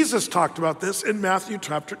interestingly, Jesus talked about this in Matthew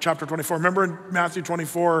chapter 24. Remember in Matthew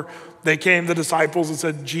 24, they came, the disciples, and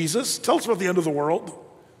said, Jesus, tell us about the end of the world.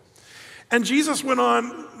 And Jesus went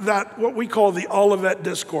on that, what we call the Olivet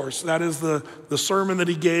Discourse. That is the sermon that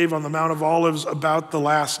he gave on the Mount of Olives about the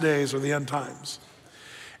last days or the end times.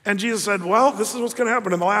 And Jesus said, well, this is what's going to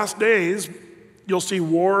happen. In the last days, you'll see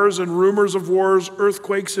wars and rumors of wars,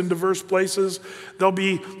 earthquakes in diverse places. There'll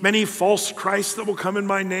be many false Christs that will come in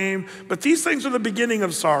my name. But these things are the beginning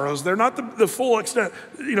of sorrows. They're not the full extent.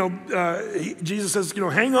 Jesus says,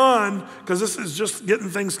 hang on, because this is just getting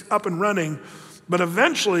things up and running. But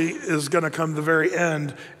eventually is going to come the very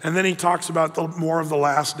end. And then he talks about more of the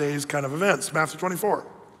last days kind of events, Matthew 24.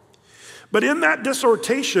 But in that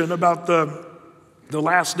dissertation about the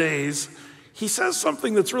last days, he says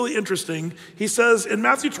something that's really interesting. He says in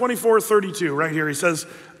Matthew 24:32, right here, he says,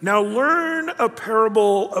 now learn a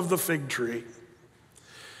parable of the fig tree.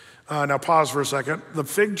 Now pause for a second. The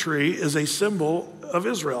fig tree is a symbol of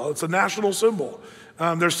Israel. It's a national symbol.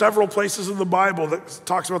 There's several places in the Bible that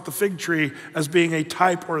talks about the fig tree as being a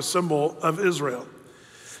type or a symbol of Israel.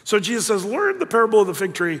 So Jesus says, learn the parable of the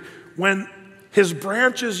fig tree. When his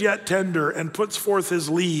branch is yet tender and puts forth his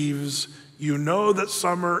leaves, you know that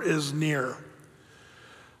summer is near.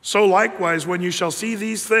 So likewise, when you shall see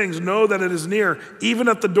these things, know that it is near, even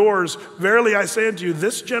at the doors. Verily I say unto you,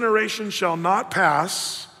 this generation shall not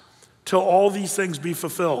pass till all these things be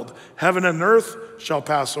fulfilled. Heaven and earth shall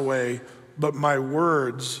pass away, but my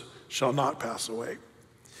words shall not pass away.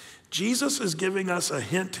 Jesus is giving us a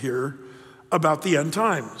hint here about the end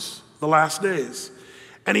times, the last days.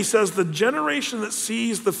 And he says, the generation that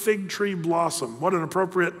sees the fig tree blossom. What an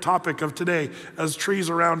appropriate topic of today, as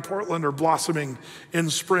trees around Portland are blossoming in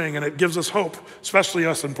spring. And it gives us hope, especially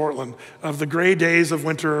us in Portland, of the gray days of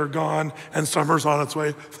winter are gone and summer's on its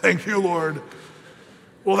way. Thank you, Lord.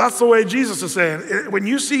 Well, that's the way Jesus is saying. When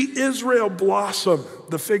you see Israel blossom,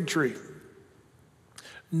 the fig tree,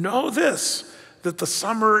 know this, that the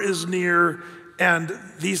summer is near and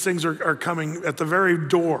these things are coming at the very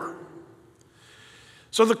door.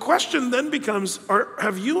 So the question then becomes,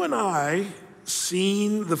 have you and I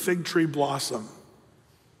seen the fig tree blossom?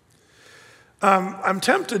 I'm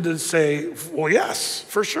tempted to say, well, yes,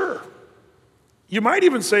 for sure. You might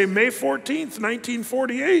even say May 14th,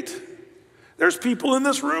 1948. There's people in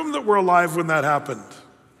this room that were alive when that happened.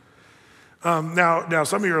 Now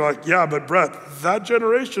some of you are like, yeah, but Brett, that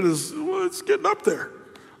generation it's getting up there.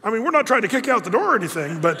 I mean, we're not trying to kick out the door or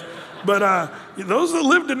anything, but those that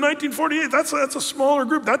lived in 1948, that's a smaller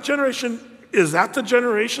group. That generation, is that the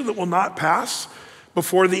generation that will not pass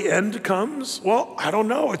before the end comes? Well, I don't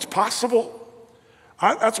know. It's possible.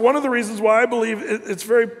 That's one of the reasons why I believe it's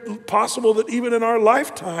very possible that even in our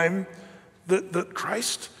lifetime that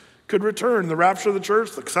Christ could return, the rapture of the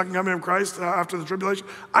church, the second coming of Christ after the tribulation.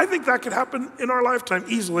 I think that could happen in our lifetime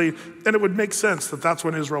easily, and it would make sense that that's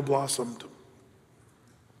when Israel blossomed.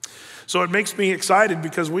 So it makes me excited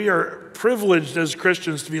because we are privileged as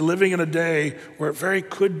Christians to be living in a day where it very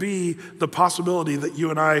could be the possibility that you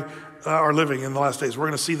and I are living in the last days. We're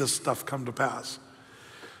going to see this stuff come to pass.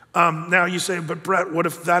 Now you say, but Brett, what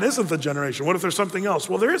if that isn't the generation? What if there's something else?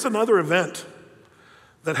 Well, there is another event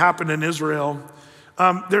that happened in Israel.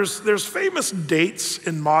 There's famous dates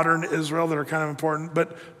in modern Israel that are kind of important,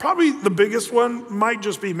 but probably the biggest one might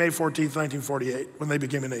just be May 14th, 1948, when they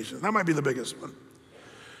became a nation. That might be the biggest one.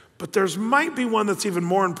 But there's might be one that's even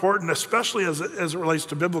more important, especially as it relates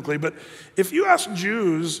to biblically. But if you ask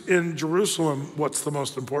Jews in Jerusalem what's the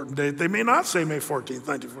most important date, they may not say May 14th,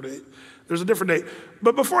 1948. There's a different date.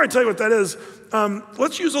 But before I tell you what that is,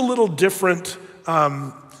 let's use a little different,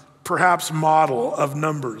 perhaps, model of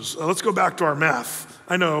numbers. Let's go back to our math.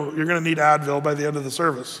 I know you're going to need Advil by the end of the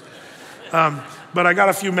service. But I got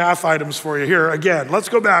a few math items for you here. Again, let's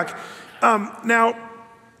go back. Now,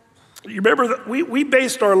 you remember that we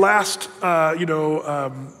based our last,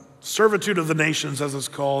 servitude of the nations, as it's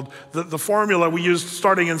called, the formula we used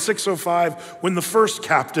starting in 605 when the first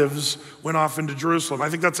captives went off into Jerusalem. I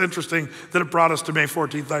think that's interesting that it brought us to May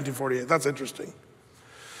 14th, 1948. That's interesting.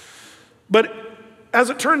 But as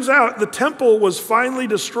it turns out, the temple was finally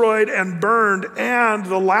destroyed and burned, and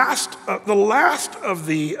the last of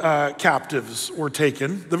the captives were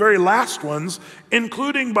taken, the very last ones,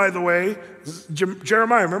 including, by the way,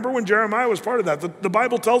 Jeremiah. Remember when Jeremiah was part of that? The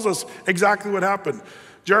Bible tells us exactly what happened.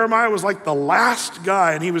 Jeremiah was like the last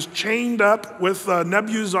guy, and he was chained up with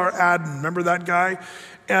Nebuzaradan. Remember that guy?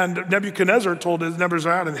 And Nebuchadnezzar told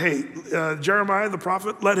Nebuzaradan, hey, Jeremiah the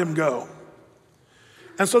prophet, let him go.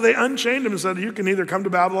 And so they unchained him and said, you can either come to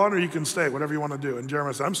Babylon or you can stay, whatever you want to do. And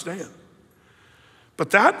Jeremiah said, I'm staying.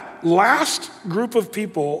 But that last group of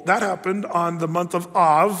people, that happened on the month of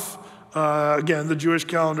Av, again, the Jewish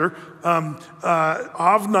calendar,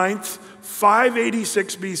 Av 9th,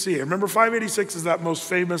 586 BC. Remember, 586 is that most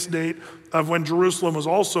famous date of when Jerusalem was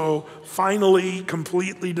also finally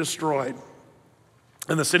completely destroyed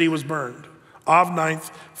and the city was burned. Av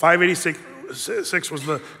 9th, 586 was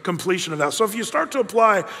the completion of that. So if you start to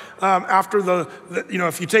apply after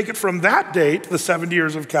if you take it from that date, the 70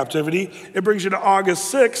 years of captivity, it brings you to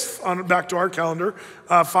August 6th, back to our calendar,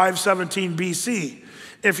 517 BC.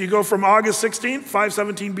 If you go from August 16th,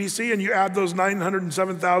 517 BC, and you add those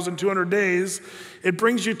 907,200 days, it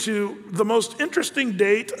brings you to the most interesting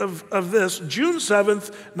date of this, June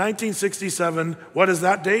 7th, 1967. What is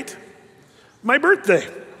that date? My birthday.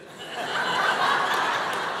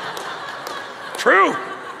 True.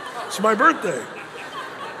 It's my birthday.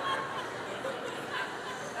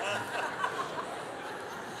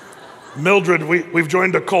 Mildred, we've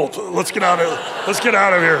joined a cult. Let's get out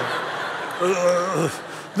of here.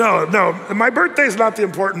 No, my birthday's not the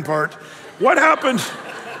important part. What happened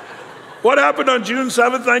on June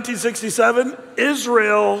 7th, 1967?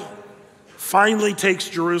 Israel finally takes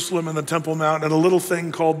Jerusalem and the Temple Mount in a little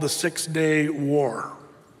thing called the 6-Day War.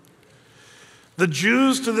 The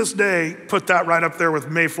Jews to this day put that right up there with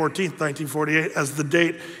May 14th, 1948 as the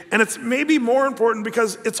date. And it's maybe more important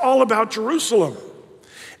because it's all about Jerusalem.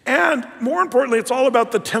 And more importantly, it's all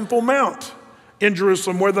about the Temple Mount in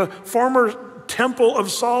Jerusalem where the former Temple of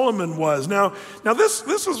Solomon was. Now this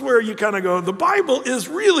is where you kind of go, the Bible is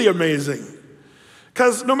really amazing.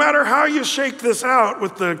 Because no matter how you shake this out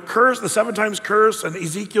with the curse, the 7 times curse, and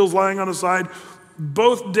Ezekiel's lying on his side,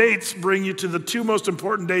 both dates bring you to the two most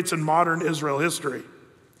important dates in modern Israel history.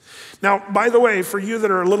 Now, by the way, for you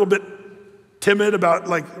that are a little bit timid about,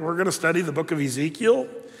 like, we're gonna study the book of Ezekiel.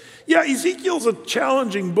 Yeah, Ezekiel's a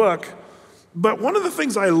challenging book, but one of the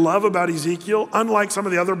things I love about Ezekiel, unlike some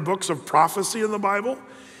of the other books of prophecy in the Bible,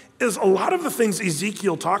 is a lot of the things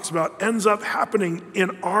Ezekiel talks about ends up happening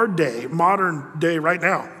in our day, modern day right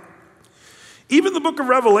now. Even the book of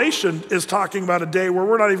Revelation is talking about a day where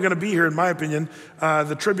we're not even gonna be here, in my opinion,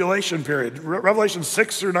 the tribulation period. Revelation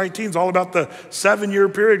 6 through 19 is all about the 7-year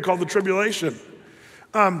period called the tribulation.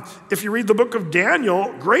 If you read the book of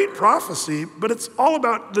Daniel, great prophecy, but it's all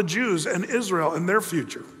about the Jews and Israel and their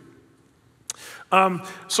future.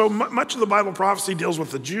 So much of the Bible prophecy deals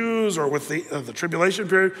with the Jews or with the tribulation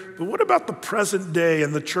period, but what about the present day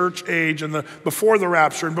and the church age and before the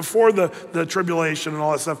rapture and before the tribulation and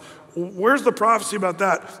all that stuff? Where's the prophecy about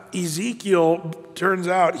that? Ezekiel, turns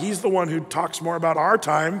out, he's the one who talks more about our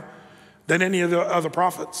time than any of the other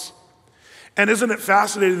prophets. And isn't it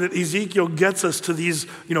fascinating that Ezekiel gets us to these,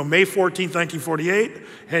 May 14th, 1948,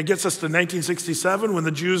 and it gets us to 1967 when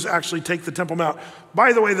the Jews actually take the Temple Mount.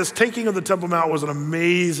 By the way, this taking of the Temple Mount was an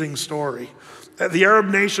amazing story. The Arab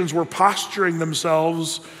nations were posturing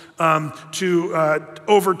themselves to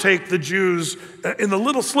overtake the Jews in the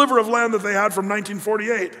little sliver of land that they had from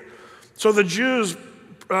 1948. So the Jews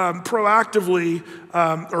proactively,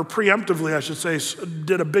 or preemptively, I should say,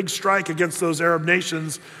 did a big strike against those Arab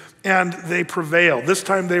nations, and they prevailed. This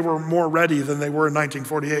time they were more ready than they were in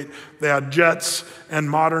 1948. They had jets and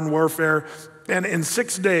modern warfare. And in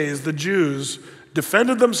 6 days, the Jews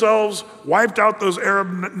defended themselves, wiped out those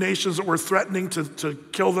Arab nations that were threatening to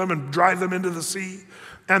kill them and drive them into the sea.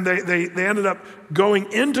 And they ended up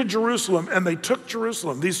going into Jerusalem, and they took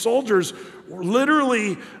Jerusalem. These soldiers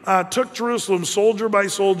literally took Jerusalem soldier by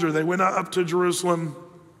soldier. They went up to Jerusalem.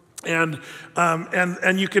 And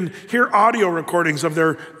you can hear audio recordings of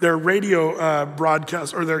their radio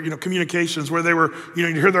broadcasts or their communications where they were you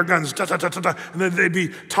hear their guns ta, ta, ta, ta, ta, and then they'd be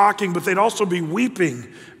talking, but they'd also be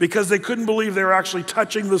weeping because they couldn't believe they were actually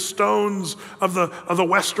touching the stones of the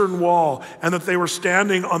Western Wall, and that they were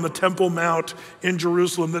standing on the Temple Mount in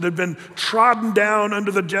Jerusalem that had been trodden down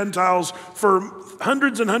under the Gentiles for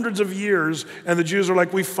hundreds and hundreds of years, and the Jews are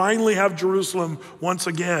like, we finally have Jerusalem once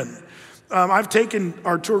again. I've taken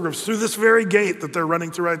our tour groups through this very gate that they're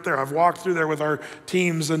running through right there. I've walked through there with our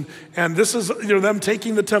teams, and this is them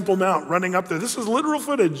taking the Temple Mount, running up there. This is literal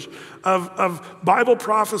footage of Bible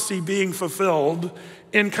prophecy being fulfilled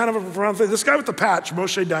in kind of a profound thing. This guy with the patch,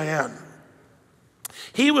 Moshe Dayan,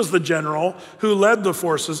 he was the general who led the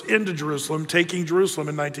forces into Jerusalem, taking Jerusalem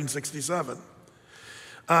in 1967.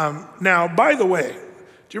 Now, by the way,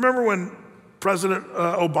 do you remember when President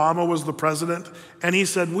Obama was the president, and he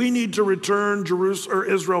said, we need to return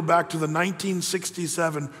Israel back to the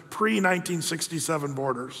 1967, pre-1967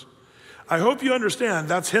 borders? I hope you understand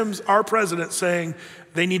that's him, our president, saying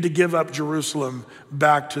they need to give up Jerusalem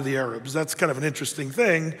back to the Arabs. That's kind of an interesting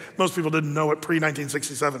thing. Most people didn't know what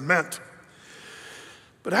pre-1967 meant.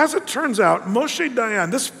 But as it turns out, Moshe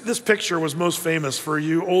Dayan, this picture was most famous for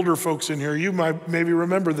you older folks in here. You might maybe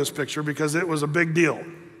remember this picture because it was a big deal.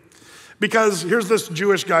 Because here's this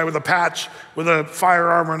Jewish guy with a patch, with a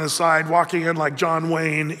firearm on his side, walking in like John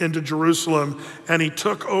Wayne into Jerusalem, and he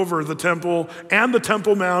took over the temple and the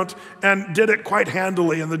Temple Mount and did it quite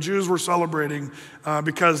handily, and the Jews were celebrating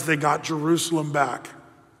because they got Jerusalem back.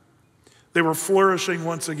 They were flourishing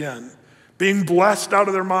once again, being blessed out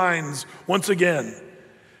of their minds once again.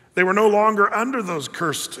 They were no longer under those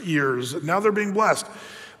cursed years. Now they're being blessed.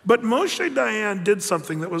 But Moshe Dayan did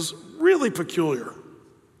something that was really peculiar.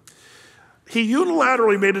 He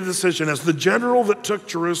unilaterally made a decision as the general that took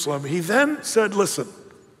Jerusalem. He then said, listen,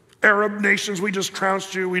 Arab nations, we just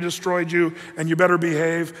trounced you, we destroyed you, and you better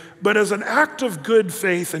behave. But as an act of good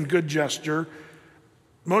faith and good gesture,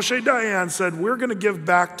 Moshe Dayan said, we're gonna give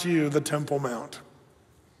back to you the Temple Mount.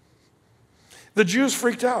 The Jews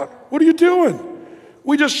freaked out. What are you doing?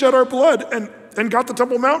 We just shed our blood and got the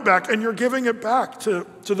Temple Mount back, and you're giving it back to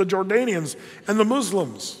the Jordanians and the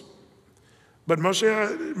Muslims. But Moshe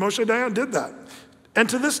Dayan did that. And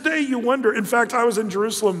to this day, you wonder. In fact, I was in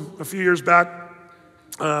Jerusalem a few years back,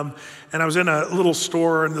 and I was in a little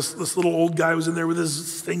store, and this little old guy was in there with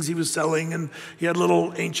his things he was selling, and he had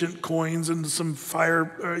little ancient coins and some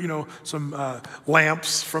some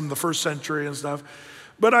lamps from the first century and stuff.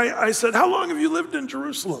 But I said, how long have you lived in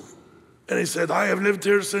Jerusalem? And he said, I have lived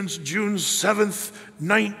here since June 7th,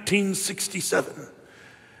 1967.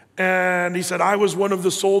 And he said, I was one of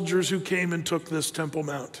the soldiers who came and took this Temple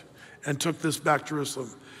Mount and took this back to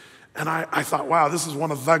Jerusalem. And I thought, wow, this is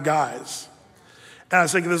one of the guys. And I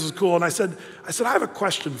was thinking this is cool. And I said, I have a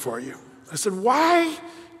question for you. I said, why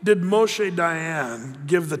did Moshe Dayan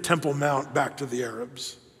give the Temple Mount back to the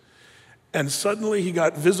Arabs? And suddenly he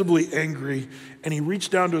got visibly angry, and he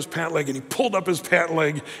reached down to his pant leg and he pulled up his pant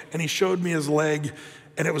leg and he showed me his leg,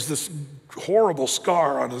 and it was this horrible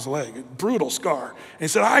scar on his leg, a brutal scar. And he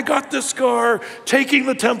said, I got this scar taking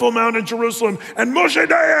the Temple Mount in Jerusalem, and Moshe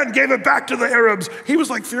Dayan gave it back to the Arabs. He was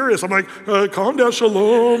like furious. I'm like, calm down,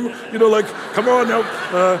 shalom. You know, like, come on now,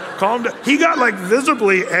 calm down. He got like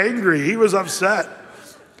visibly angry. He was upset.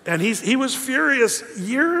 And he was furious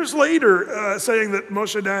years later, saying that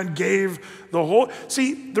Moshe Dayan gave the whole.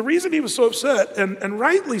 See, the reason he was so upset, and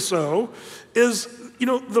rightly so, is, you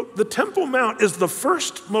know, the Temple Mount is the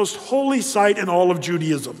first most holy site in all of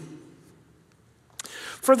Judaism.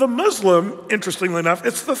 For the Muslim, interestingly enough,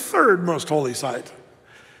 it's the third most holy site.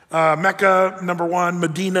 Mecca, number one,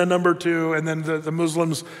 Medina, number two, and then the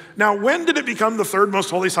Muslims. Now, when did it become the third most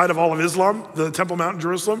holy site of all of Islam, the Temple Mount in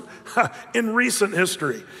Jerusalem? In recent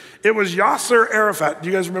history. It was Yasser Arafat. Do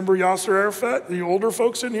you guys remember Yasser Arafat, the older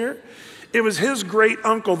folks in here? It was his great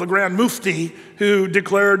uncle, the Grand Mufti, who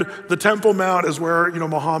declared the Temple Mount as where, you know,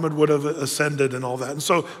 Muhammad would have ascended and all that. And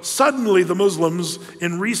so suddenly the Muslims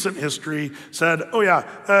in recent history said, oh yeah,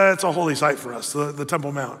 it's a holy site for us, the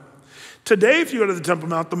Temple Mount. Today, if you go to the Temple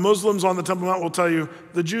Mount, the Muslims on the Temple Mount will tell you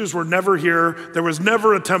the Jews were never here. There was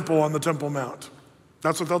never a temple on the Temple Mount.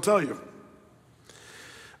 That's what they'll tell you.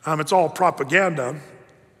 It's all propaganda.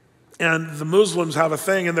 And the Muslims have a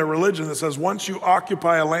thing in their religion that says once you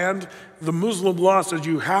occupy a land, the Muslim law says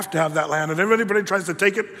you have to have that land. And if anybody tries to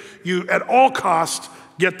take it, you at all costs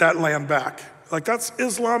get that land back. Like, that's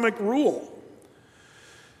Islamic rule.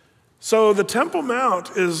 So the Temple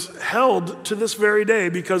Mount is held to this very day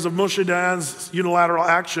because of Moshe Dayan's unilateral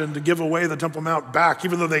action to give away the Temple Mount back.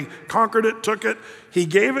 Even though they conquered it, took it, he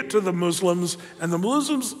gave it to the Muslims, and the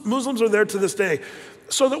Muslims are there to this day.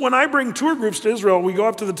 So that when I bring tour groups to Israel, we go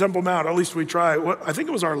up to the Temple Mount, at least we try. I think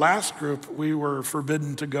it was our last group, we were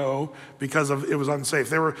forbidden to go because it was unsafe.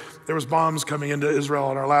 There was bombs coming into Israel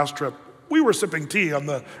on our last trip. We were sipping tea on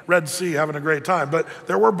the Red Sea, having a great time, but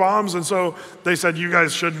there were bombs, and so they said, you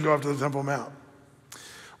guys shouldn't go up to the Temple Mount.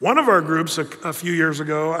 One of our groups a few years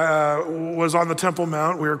ago was on the Temple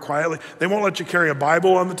Mount. We were quietly, they won't let you carry a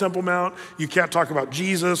Bible on the Temple Mount. You can't talk about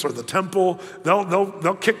Jesus or the temple.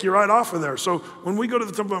 They'll kick you right off of there. So when we go to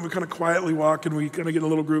the Temple Mount, we kind of quietly walk, and we kind of get in a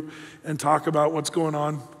little group and talk about what's going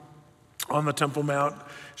on the Temple Mount,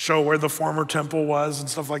 show where the former temple was and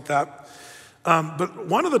stuff like that. But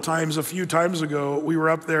one of the times, a few times ago, we were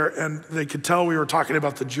up there and they could tell we were talking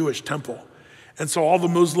about the Jewish temple. And so all the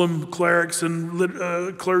Muslim clerics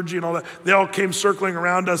and clergy and all that, they all came circling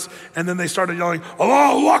around us, and then they started yelling,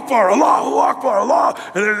 Allahu Akbar, Allahu Akbar,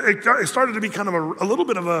 Allah. And it started to be kind of a little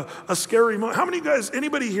bit of a scary moment. How many guys,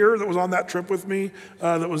 anybody here that was on that trip with me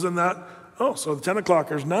that was in that? Oh, so the 10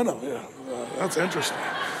 o'clockers, none of them. Yeah, that's interesting.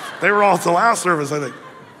 They were all at the last service, I think.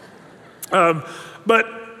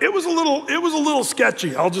 But it was a little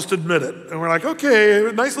sketchy, I'll just admit it. And we're like, okay,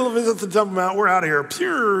 nice little visit to the Temple Mount, we're out of here.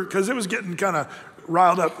 Pure, because it was getting kind of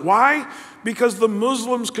riled up. Why? Because the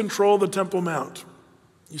Muslims control the Temple Mount.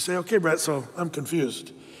 You say, okay, Brett, so I'm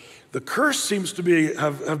confused. The curse seems to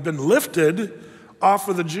have been lifted off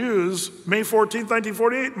of the Jews, May 14th,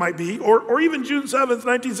 1948 might be, or even June 7th,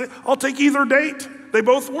 1960. I'll take either date. They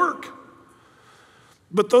both work.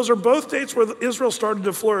 But those are both dates where Israel started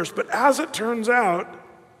to flourish. But as it turns out,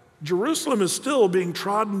 Jerusalem is still being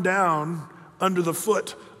trodden down under the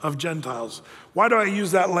foot of Gentiles. Why do I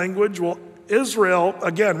use that language? Well, Israel,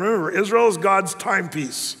 again, remember, Israel is God's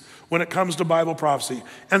timepiece when it comes to Bible prophecy,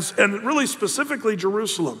 and really specifically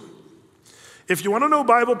Jerusalem. If you want to know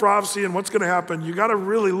Bible prophecy and what's going to happen, you got to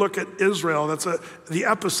really look at Israel. That's the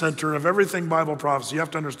epicenter of everything Bible prophecy. You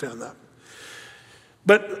have to understand that.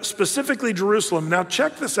 But specifically Jerusalem. Now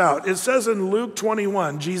check this out. It says in Luke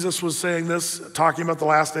 21, Jesus was saying this, talking about the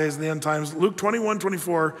last days and the end times. Luke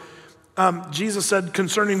 21:24, Jesus said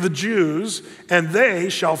concerning the Jews, and they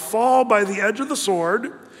shall fall by the edge of the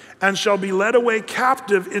sword and shall be led away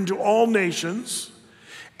captive into all nations,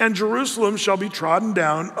 and Jerusalem shall be trodden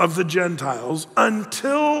down of the Gentiles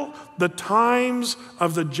until the times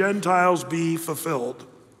of the Gentiles be fulfilled.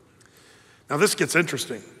 Now this gets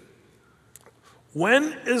interesting.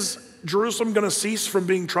 When is Jerusalem going to cease from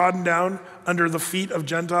being trodden down under the feet of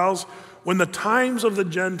Gentiles? When the times of the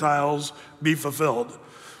Gentiles be fulfilled.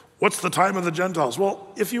 What's the time of the Gentiles?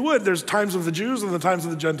 Well, if you would, there's times of the Jews and the times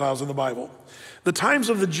of the Gentiles in the Bible. The times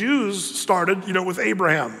of the Jews started, with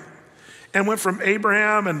Abraham. and went from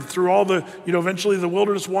Abraham and through all the, eventually the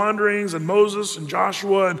wilderness wanderings and Moses and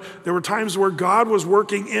Joshua. And there were times where God was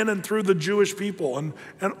working in and through the Jewish people and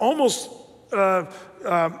almost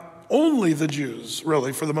only the Jews,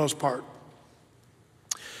 really, for the most part.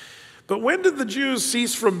 But when did the Jews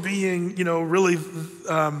cease from being, really,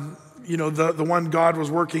 the one God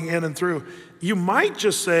was working in and through? You might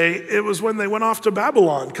just say it was when they went off to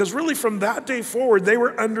Babylon, because really from that day forward, they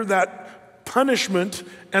were under that punishment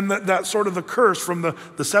and that sort of the curse from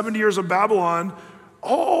the 70 years of Babylon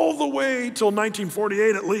all the way till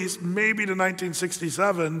 1948 at least, maybe to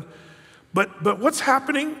 1967. But what's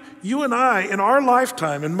happening? You and I, in our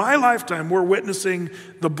lifetime, in my lifetime, we're witnessing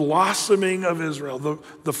the blossoming of Israel,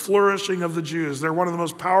 the flourishing of the Jews. They're one of the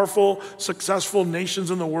most powerful, successful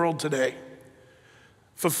nations in the world today,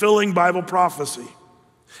 fulfilling Bible prophecy.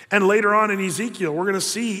 And later on in Ezekiel, we're going to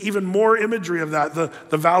see even more imagery of that,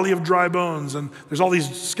 the valley of dry bones, and there's all these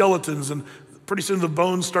skeletons, and pretty soon the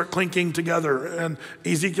bones start clinking together, and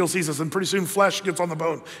Ezekiel sees this, and pretty soon flesh gets on the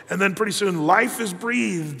bone, and then pretty soon life is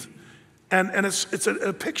breathed. And it's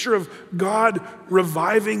a picture of God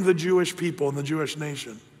reviving the Jewish people and the Jewish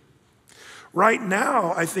nation. Right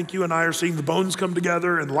now, I think you and I are seeing the bones come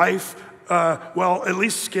together and life, at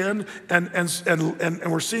least skin, and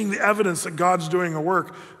we're seeing the evidence that God's doing a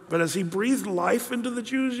work. But has he breathed life into the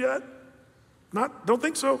Jews yet? Don't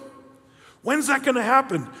think so. When's that going to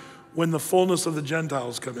happen? When the fullness of the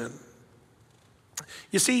Gentiles come in.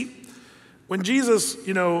 You see, when Jesus,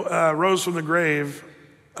 rose from the grave,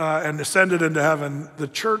 and ascended into heaven, the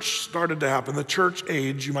church started to happen, the church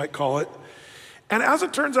age, you might call it. And as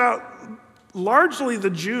it turns out, largely the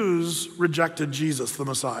Jews rejected Jesus, the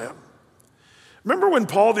Messiah. Remember when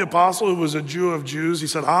Paul the apostle, who was a Jew of Jews, he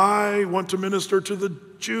said, I want to minister to the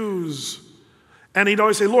Jews. And he'd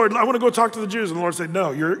always say, Lord, I want to go talk to the Jews. And the Lord said,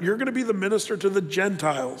 no, you're going to be the minister to the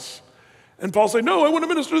Gentiles. And Paul said, no, I want to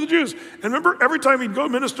minister to the Jews. And remember, every time he'd go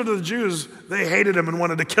minister to the Jews, they hated him and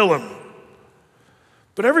wanted to kill him.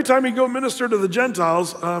 But every time he'd go minister to the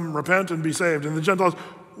Gentiles, repent and be saved. And the Gentiles,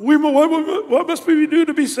 what must we do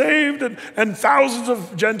to be saved? And thousands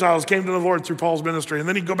of Gentiles came to the Lord through Paul's ministry. And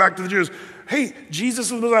then he'd go back to the Jews. Hey,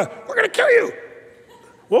 Jesus is the Messiah. We're going to kill you.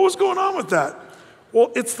 What was going on with that?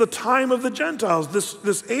 Well, it's the time of the Gentiles.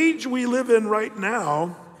 This age we live in right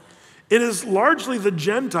now, it is largely the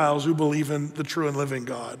Gentiles who believe in the true and living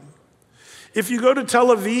God. If you go to Tel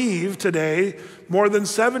Aviv today, more than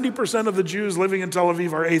 70% of the Jews living in Tel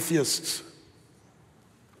Aviv are atheists.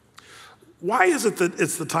 Why is it that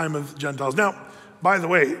it's the time of Gentiles? Now, by the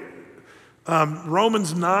way,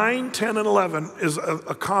 Romans 9, 10, and 11 is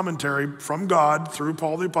a commentary from God through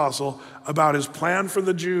Paul the Apostle about his plan for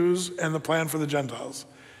the Jews and the plan for the Gentiles.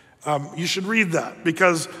 You should read that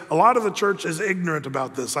because a lot of the church is ignorant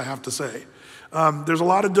about this, I have to say. There's a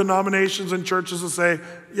lot of denominations and churches that say,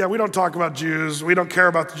 yeah, we don't talk about Jews, we don't care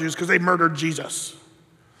about the Jews because they murdered Jesus.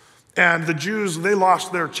 And the Jews, they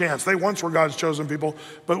lost their chance. They once were God's chosen people,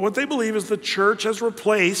 but what they believe is the church has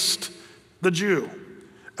replaced the Jew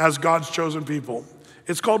as God's chosen people.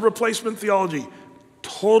 It's called replacement theology,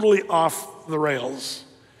 totally off the rails.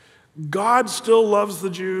 God still loves the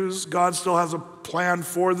Jews, God still has a plan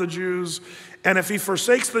for the Jews, and if he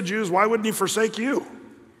forsakes the Jews, why wouldn't he forsake you?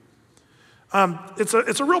 It's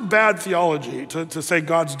a real bad theology to say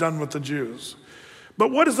God's done with the Jews.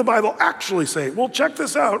 But what does the Bible actually say? Well, check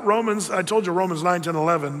this out. I told you Romans 9, 10,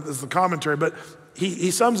 11 is the commentary, but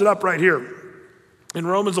he sums it up right here. In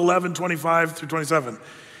Romans 11, 25 through 27,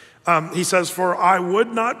 he says, for I would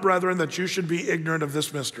not, brethren, that you should be ignorant of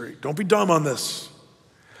this mystery. Don't be dumb on this.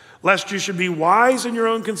 Lest you should be wise in your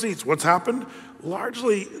own conceits. What's happened?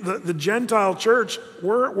 Largely, the Gentile church,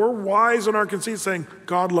 we're wise in our conceits saying,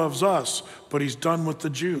 God loves us, but he's done with the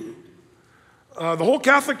Jew. The whole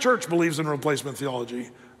Catholic Church believes in replacement theology.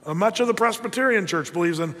 Much of the Presbyterian Church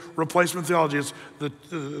believes in replacement theology. It's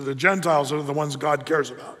the Gentiles are the ones God cares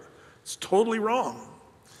about. It's totally wrong.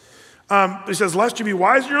 He says, lest you be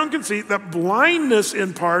wise in your own conceit, that blindness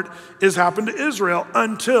in part is happened to Israel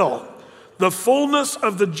until the fullness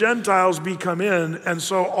of the Gentiles be come in, and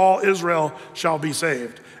so all Israel shall be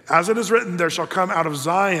saved. As it is written, there shall come out of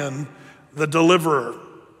Zion the deliverer.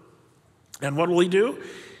 And what will he do?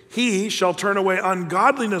 He shall turn away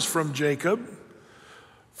ungodliness from Jacob,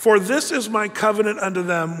 for this is my covenant unto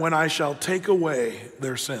them when I shall take away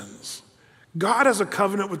their sins. God has a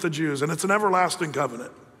covenant with the Jews, and it's an everlasting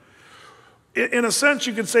covenant. In a sense,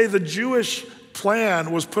 you could say the Jewish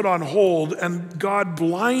plan was put on hold, and God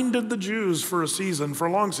blinded the Jews for a season, for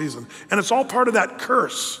a long season. And it's all part of that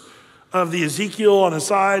curse of the Ezekiel on his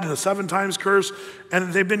side and the 7 times curse,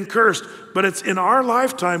 and they've been cursed. But it's in our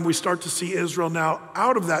lifetime we start to see Israel now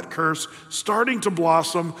out of that curse, starting to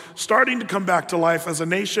blossom, starting to come back to life as a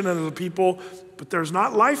nation and as a people, but there's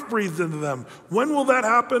not life breathed into them. When will that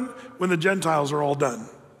happen? When the Gentiles are all done,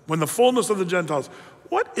 when the fullness of the Gentiles.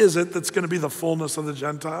 What is it that's going to be the fullness of the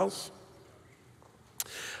Gentiles?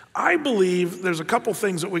 I believe there's a couple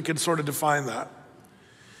things that we could sort of define that.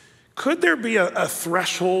 Could there be a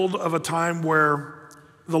threshold of a time where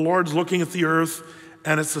the Lord's looking at the earth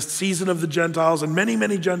and it's the season of the Gentiles, and many,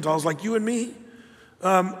 many Gentiles like you and me,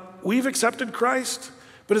 we've accepted Christ,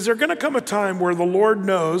 but is there going to come a time where the Lord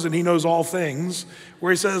knows, and he knows all things,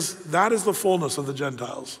 where he says, that is the fullness of the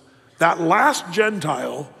Gentiles. That last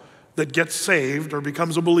Gentile that gets saved or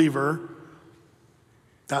becomes a believer,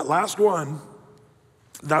 that last one,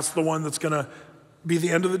 that's the one that's going to be the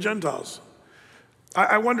end of the Gentiles.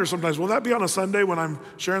 I wonder sometimes, will that be on a Sunday when I'm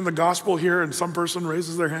sharing the gospel here and some person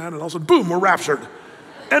raises their hand and all of a sudden, boom, we're raptured.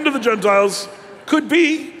 End of the Gentiles. Could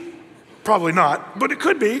be. Probably not, but it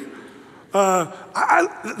could be.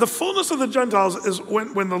 The fullness of the Gentiles is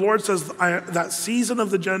when the Lord says that season of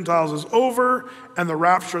the Gentiles is over and the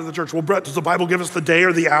rapture of the church. Well, Brett, does the Bible give us the day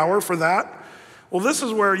or the hour for that? Well, this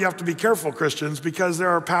is where you have to be careful, Christians, because there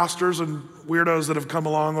are pastors and weirdos that have come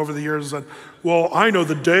along over the years and said, well, I know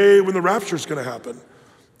the day when the rapture is going to happen.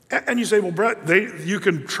 And you say, well, Brett, you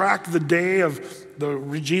can track the day of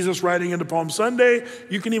Jesus riding into Palm Sunday.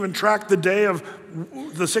 You can even track the day of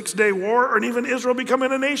the 6-day war, and even Israel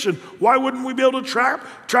becoming a nation. Why wouldn't we be able to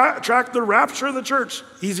track the rapture of the church?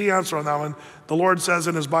 Easy answer on that one. The Lord says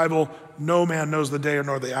in his Bible, no man knows the day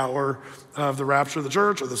nor the hour of the rapture of the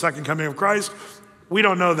church or the second coming of Christ. We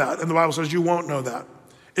don't know that, and the Bible says you won't know that.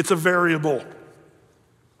 It's a variable.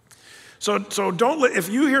 So don't if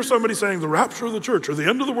you hear somebody saying the rapture of the church or the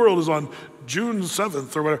end of the world is on June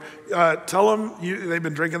 7th or whatever, tell them they've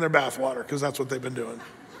been drinking their bathwater, because that's what they've been doing.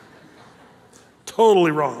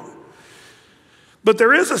 Totally wrong. But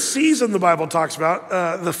there is a season the Bible talks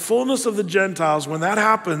about, the fullness of the Gentiles. When that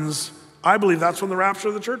happens, I believe that's when the rapture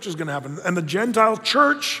of the church is going to happen. And the Gentile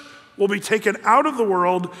church will be taken out of the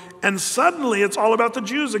world, and suddenly it's all about the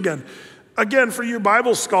Jews again. Again, for you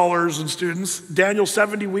Bible scholars and students, Daniel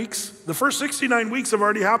 70 weeks, the first 69 weeks have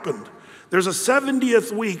already happened. There's a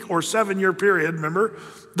 70th week or 7-year period, remember,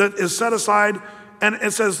 that is set aside, and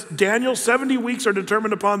it says, Daniel, 70 weeks are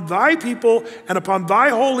determined upon thy people and upon thy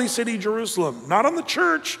holy city, Jerusalem. Not on the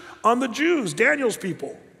church, on the Jews, Daniel's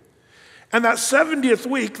people. And that 70th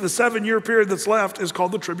week, the 7-year period that's left, is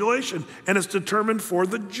called the tribulation. And it's determined for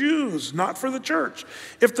the Jews, not for the church.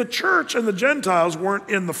 If the church and the Gentiles weren't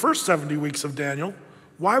in the first 70 weeks of Daniel,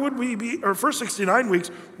 why would we be, or first 69 weeks,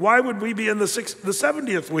 why would we be in the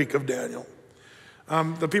 70th week of Daniel?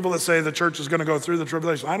 The people that say the church is going to go through the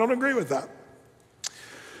tribulation, I don't agree with that.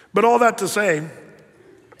 But all that to say,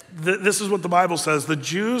 this is what the Bible says. The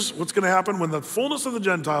Jews, what's going to happen when the fullness of the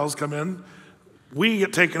Gentiles come in, we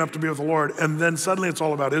get taken up to be with the Lord, and then suddenly it's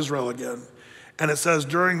all about Israel again. And it says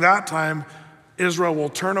during that time, Israel will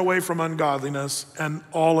turn away from ungodliness, and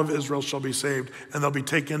all of Israel shall be saved, and they'll be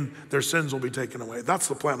taken, their sins will be taken away. That's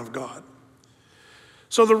the plan of God.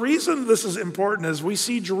 So the reason this is important is we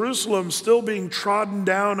see Jerusalem still being trodden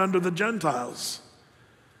down under the Gentiles.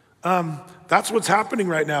 That's what's happening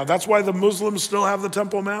right now. That's why the Muslims still have the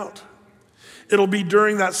Temple Mount. It'll be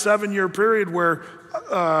during that 7-year period where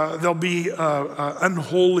there'll be an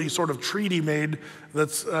unholy sort of treaty made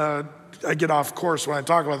that's, I get off course when I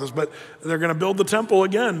talk about this, but they're going to build the temple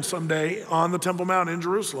again someday on the Temple Mount in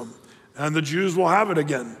Jerusalem, and the Jews will have it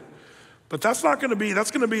again. But that's not going to be,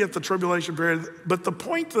 that's going to be at the tribulation period. But the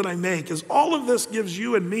point that I make is all of this gives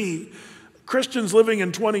you and me, Christians living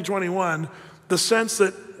in 2021, the sense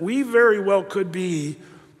that we very well could be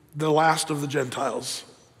the last of the Gentiles,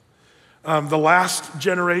 the last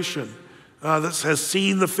generation that has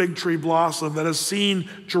seen the fig tree blossom, that has seen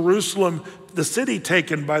Jerusalem, the city,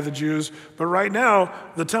 taken by the Jews. But right now,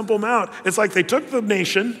 the Temple Mount, it's like they took the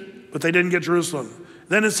nation, but they didn't get Jerusalem.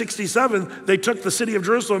 Then in 67, they took the city of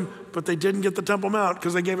Jerusalem, but they didn't get the Temple Mount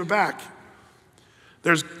because they gave it back.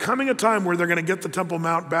 There's coming a time where they're going to get the Temple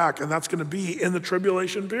Mount back, and that's going to be in the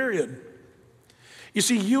tribulation period. You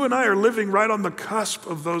see, you and I are living right on the cusp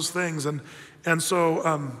of those things, and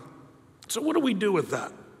so what do we do with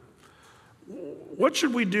that? What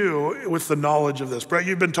should we do with the knowledge of this? Brett,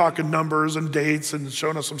 you've been talking numbers and dates and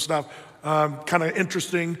showing us some stuff, kind of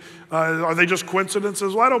interesting. Are they just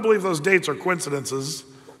coincidences? Well, I don't believe those dates are coincidences.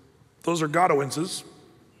 Those are Godoinces.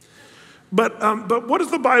 But what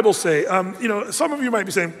does the Bible say? Some of you might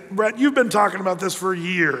be saying, Brett, you've been talking about this for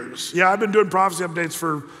years. Yeah, I've been doing prophecy updates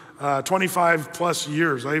for 25 plus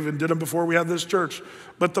years. I even did them before we had this church.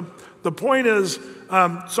 But the point is,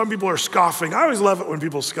 some people are scoffing. I always love it when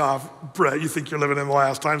people scoff. Brett, you think you're living in the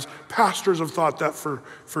last times. Pastors have thought that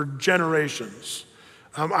for generations.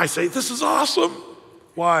 I say, this is awesome.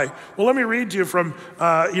 Why? Well, let me read to you from,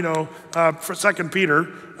 for 2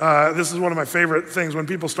 Peter. This is one of my favorite things when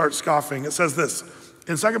people start scoffing. It says this,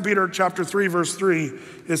 in 2 Peter chapter 3, verse 3,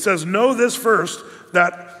 it says, know this first,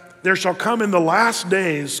 that there shall come in the last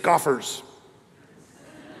days scoffers.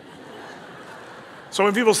 So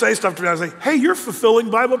when people say stuff to me, I say, hey, you're fulfilling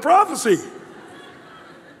Bible prophecy.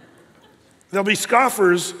 There'll be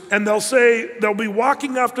scoffers, and they'll be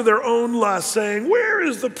walking after their own lust, saying, where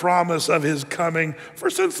is the promise of his coming? For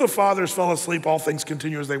since the fathers fell asleep, all things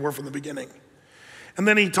continue as they were from the beginning. And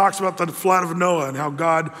then he talks about the flood of Noah and how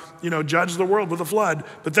God, judged the world with a flood.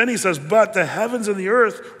 But then he says, but the heavens and the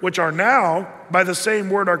earth, which are now, by the same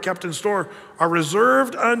word are kept in store, are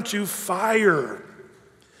reserved unto fire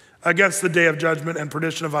against the day of judgment and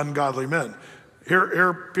perdition of ungodly men.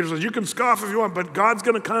 Here Peter says, you can scoff if you want, but God's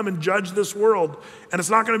going to come and judge this world. And it's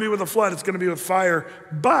not going to be with a flood, it's going to be with fire.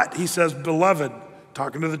 But, he says, beloved,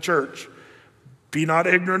 talking to the church, be not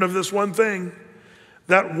ignorant of this one thing,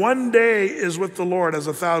 that one day is with the Lord as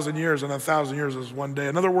 1,000 years, and 1,000 years is one day.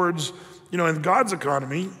 In other words, in God's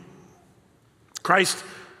economy, Christ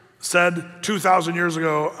said 2,000 years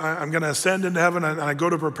ago, I'm going to ascend into heaven and I go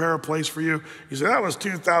to prepare a place for you. You say, that was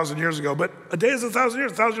 2,000 years ago, but a day is 1,000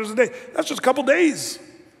 years, 1,000 years is a day. That's just a couple days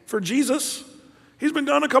for Jesus. He's been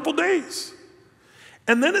gone a couple days.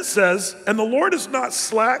 And then it says, and the Lord is not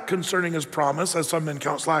slack concerning his promise, as some men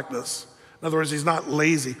count slackness. In other words, he's not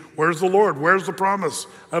lazy. Where's the Lord? Where's the promise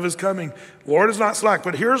of his coming? The Lord is not slack,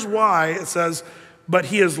 but here's why it says, but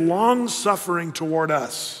he is long-suffering toward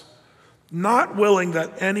us, not willing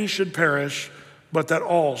that any should perish, but that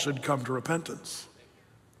all should come to repentance.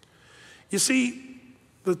 You see,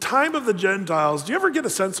 the time of the Gentiles, do you ever get a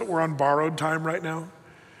sense that we're on borrowed time right now?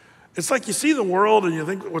 It's like you see the world and you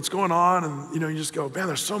think what's going on and you just go, man,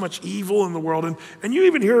 there's so much evil in the world. And you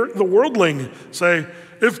even hear the worldling say,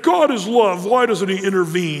 if God is love, why doesn't he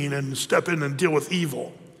intervene and step in and deal with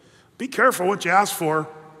evil? Be careful what you ask for,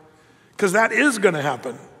 because that is going to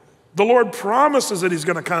happen. The Lord promises that he's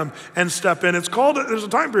going to come and step in. There's a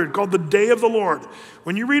time period called the day of the Lord.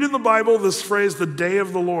 When you read in the Bible this phrase, the day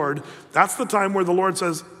of the Lord, that's the time where the Lord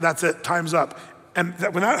says, that's it, time's up. And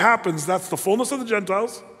when that happens, that's the fullness of the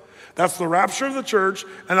Gentiles, that's the rapture of the church,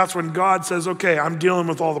 and that's when God says, okay, I'm dealing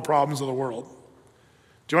with all the problems of the world.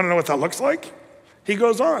 Do you want to know what that looks like? He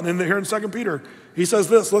goes on here in 2 Peter. He says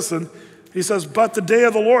this, listen. He says, but the day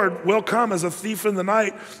of the Lord will come as a thief in the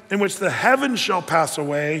night, in which the heavens shall pass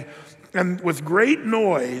away, and with great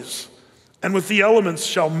noise, and with the elements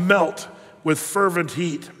shall melt with fervent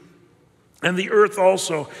heat. And the earth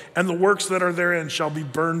also, and the works that are therein shall be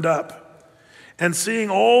burned up. And seeing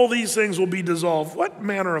all these things will be dissolved, what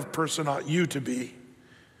manner of person ought you to be?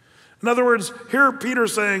 In other words, here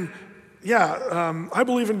Peter's saying, I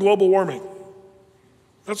believe in global warming.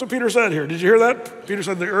 That's what Peter said here. Did you hear that? Peter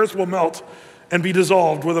said the earth will melt and be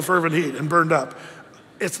dissolved with a fervent heat and burned up.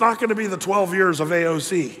 It's not going to be the 12 years of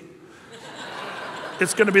AOC.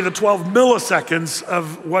 It's going to be the 12 milliseconds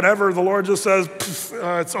of whatever the Lord just says,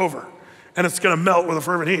 it's over. And it's going to melt with a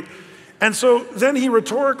fervent heat. And so then he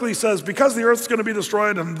rhetorically says, because the earth's going to be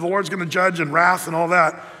destroyed and the Lord's going to judge and wrath and all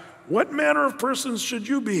that, what manner of persons should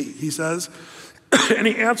you be? He says, and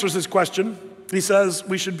he answers this question. He says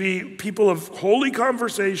we should be people of holy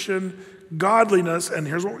conversation, godliness, and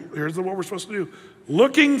here's what we're supposed to do.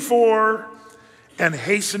 Looking for and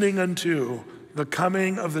hastening unto the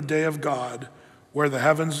coming of the day of God, where the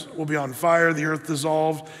heavens will be on fire, the earth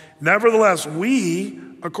dissolved. Nevertheless, we,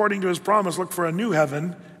 according to his promise, look for a new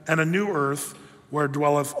heaven and a new earth where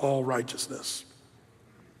dwelleth all righteousness.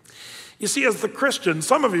 You see, as the Christian,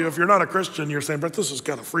 some of you, if you're not a Christian, you're saying, but this is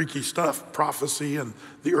kind of freaky stuff, prophecy and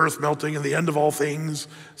the earth melting and the end of all things.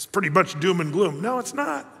 It's pretty much doom and gloom. No, it's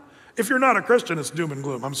not. If you're not a Christian, it's doom and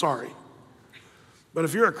gloom. I'm sorry. But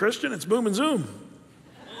if you're a Christian, it's boom and zoom.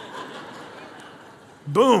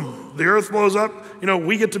 Boom, the earth blows up.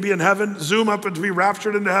 We get to be in heaven, zoom up and to be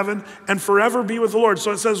raptured into heaven and forever be with the Lord.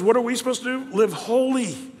 So it says, what are we supposed to do? Live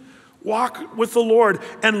holy, walk with the Lord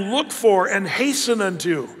and look for and hasten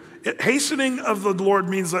unto. Hastening of the Lord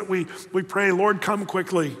means that we pray, Lord, come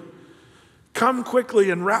quickly. Come quickly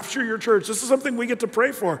and rapture your church. This is something we get to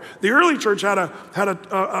pray for. The early church had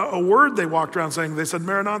a word they walked around saying. They said,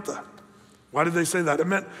 Maranatha. Why did they say that? It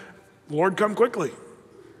meant, Lord, come quickly.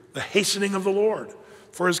 The hastening of the Lord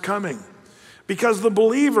for his coming. Because the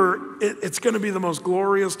believer, it's going to be the most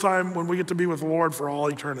glorious time when we get to be with the Lord for all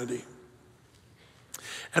eternity.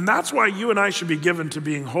 And that's why you and I should be given to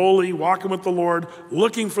being holy, walking with the Lord,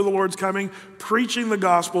 looking for the Lord's coming, preaching the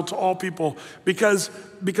gospel to all people, because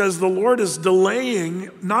the Lord is delaying,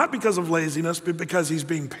 not because of laziness, but because he's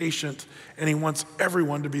being patient and he wants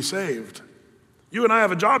everyone to be saved. You and I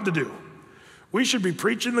have a job to do. We should be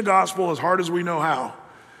preaching the gospel as hard as we know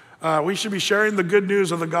how. We should be sharing the good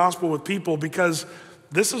news of the gospel with people, because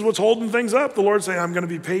this is what's holding things up. The Lord's saying, I'm going to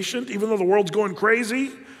be patient, even though the world's going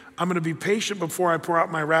crazy. I'm going to be patient before I pour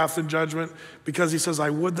out my wrath and judgment, because he says, I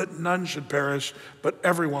would that none should perish, but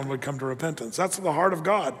everyone would come to repentance. That's the heart of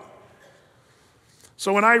God.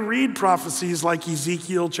 So when I read prophecies like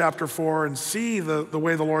Ezekiel chapter 4 and see the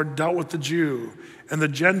way the Lord dealt with the Jew and the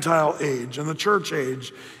Gentile age and the church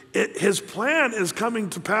age, his plan is coming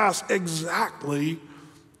to pass exactly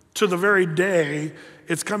to the very day.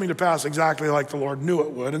 It's coming to pass exactly like the Lord knew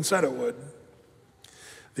it would and said it would.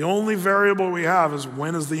 The only variable we have is,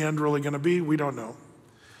 when is the end really going to be? We don't know.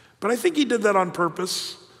 But I think he did that on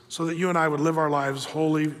purpose so that you and I would live our lives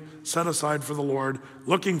holy, set aside for the Lord,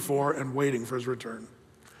 looking for and waiting for his return.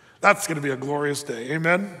 That's going to be a glorious day.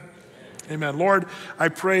 Amen? Amen. Lord, I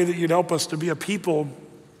pray that you'd help us to be a people,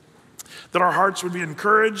 that our hearts would be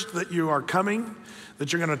encouraged that you are coming,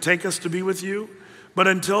 that you're going to take us to be with you. But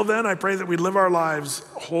until then, I pray that we live our lives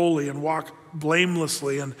holy and walk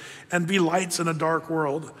blamelessly and be lights in a dark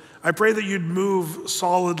world. I pray that you'd move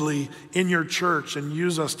solidly in your church and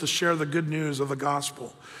use us to share the good news of the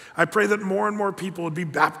gospel. I pray that more and more people would be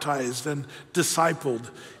baptized and discipled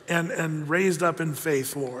and raised up in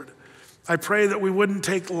faith, Lord. I pray that we wouldn't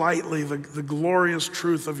take lightly the glorious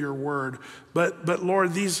truth of your word, but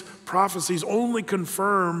Lord, these prophecies only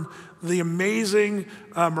confirm the amazing,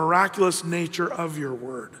 miraculous nature of your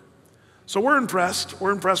word. So we're impressed.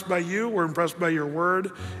 We're impressed by you. We're impressed by your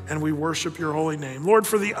word, and we worship your holy name. Lord,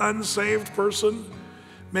 for the unsaved person,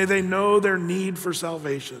 may they know their need for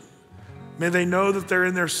salvation. May they know that they're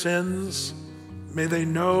in their sins. May they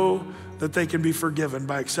know that they can be forgiven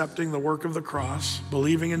by accepting the work of the cross,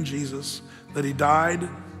 believing in Jesus, that he died,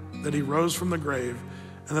 that he rose from the grave,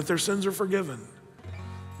 and that their sins are forgiven.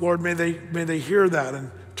 Lord, may they hear that and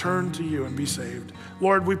turn to you and be saved.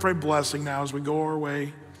 Lord, we pray blessing now as we go our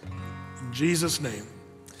way. In Jesus' name,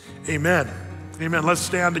 amen. Amen. Let's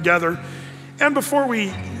stand together. And before we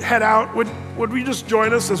head out, would we just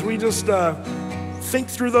join us as we just think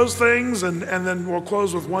through those things, and then we'll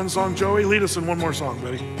close with one song. Joey, lead us in one more song,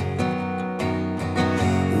 buddy.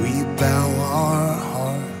 We bow our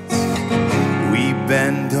hearts, we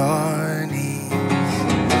bend our knees.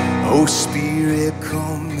 Oh Spirit,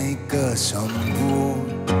 come make us humble.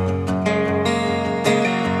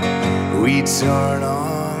 We turn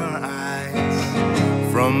our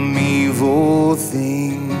eyes from evil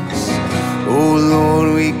things. Oh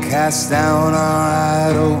Lord, we cast down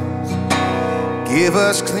our idols. Give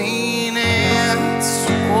us clean hands,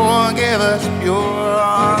 or give us pure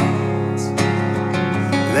hearts.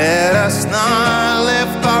 Let us not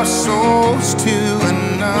lift our souls to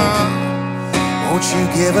another. Won't you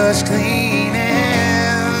give us clean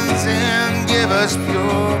hands and give us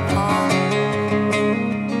pure hearts?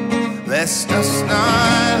 Let us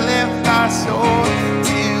not lift our souls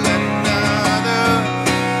to another.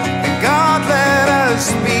 And God, let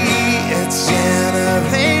us be a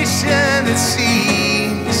generation that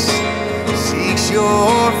seeks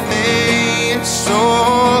your face,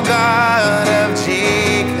 oh God of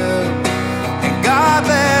Jacob. And God,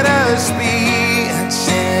 let us be a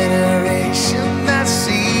generation that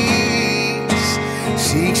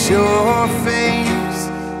seeks your face,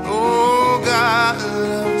 oh God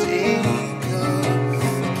of Jacob.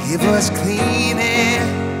 Give us clean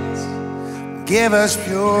hands, give us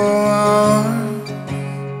pure hearts.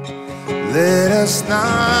 Let us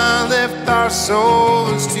not lift our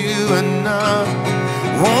souls to another.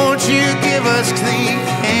 Won't you give us clean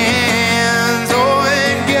hands, oh,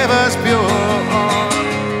 and give us pure hearts.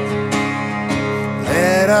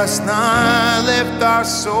 Let us not lift our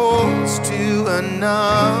souls to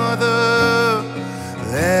another.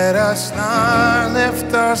 Let us not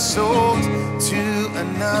lift our souls to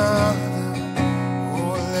another.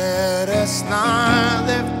 Oh, let us not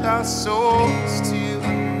lift our souls to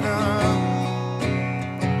another.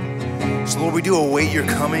 So Lord, we do await your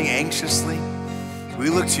coming anxiously. We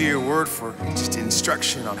look to your word for just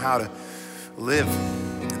instruction on how to live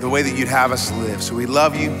the way that you'd have us live. So we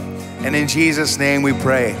love you, and in Jesus' name we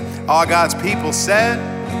pray. All God's people said,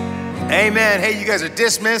 amen. Hey, you guys are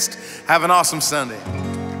dismissed. Have an awesome Sunday.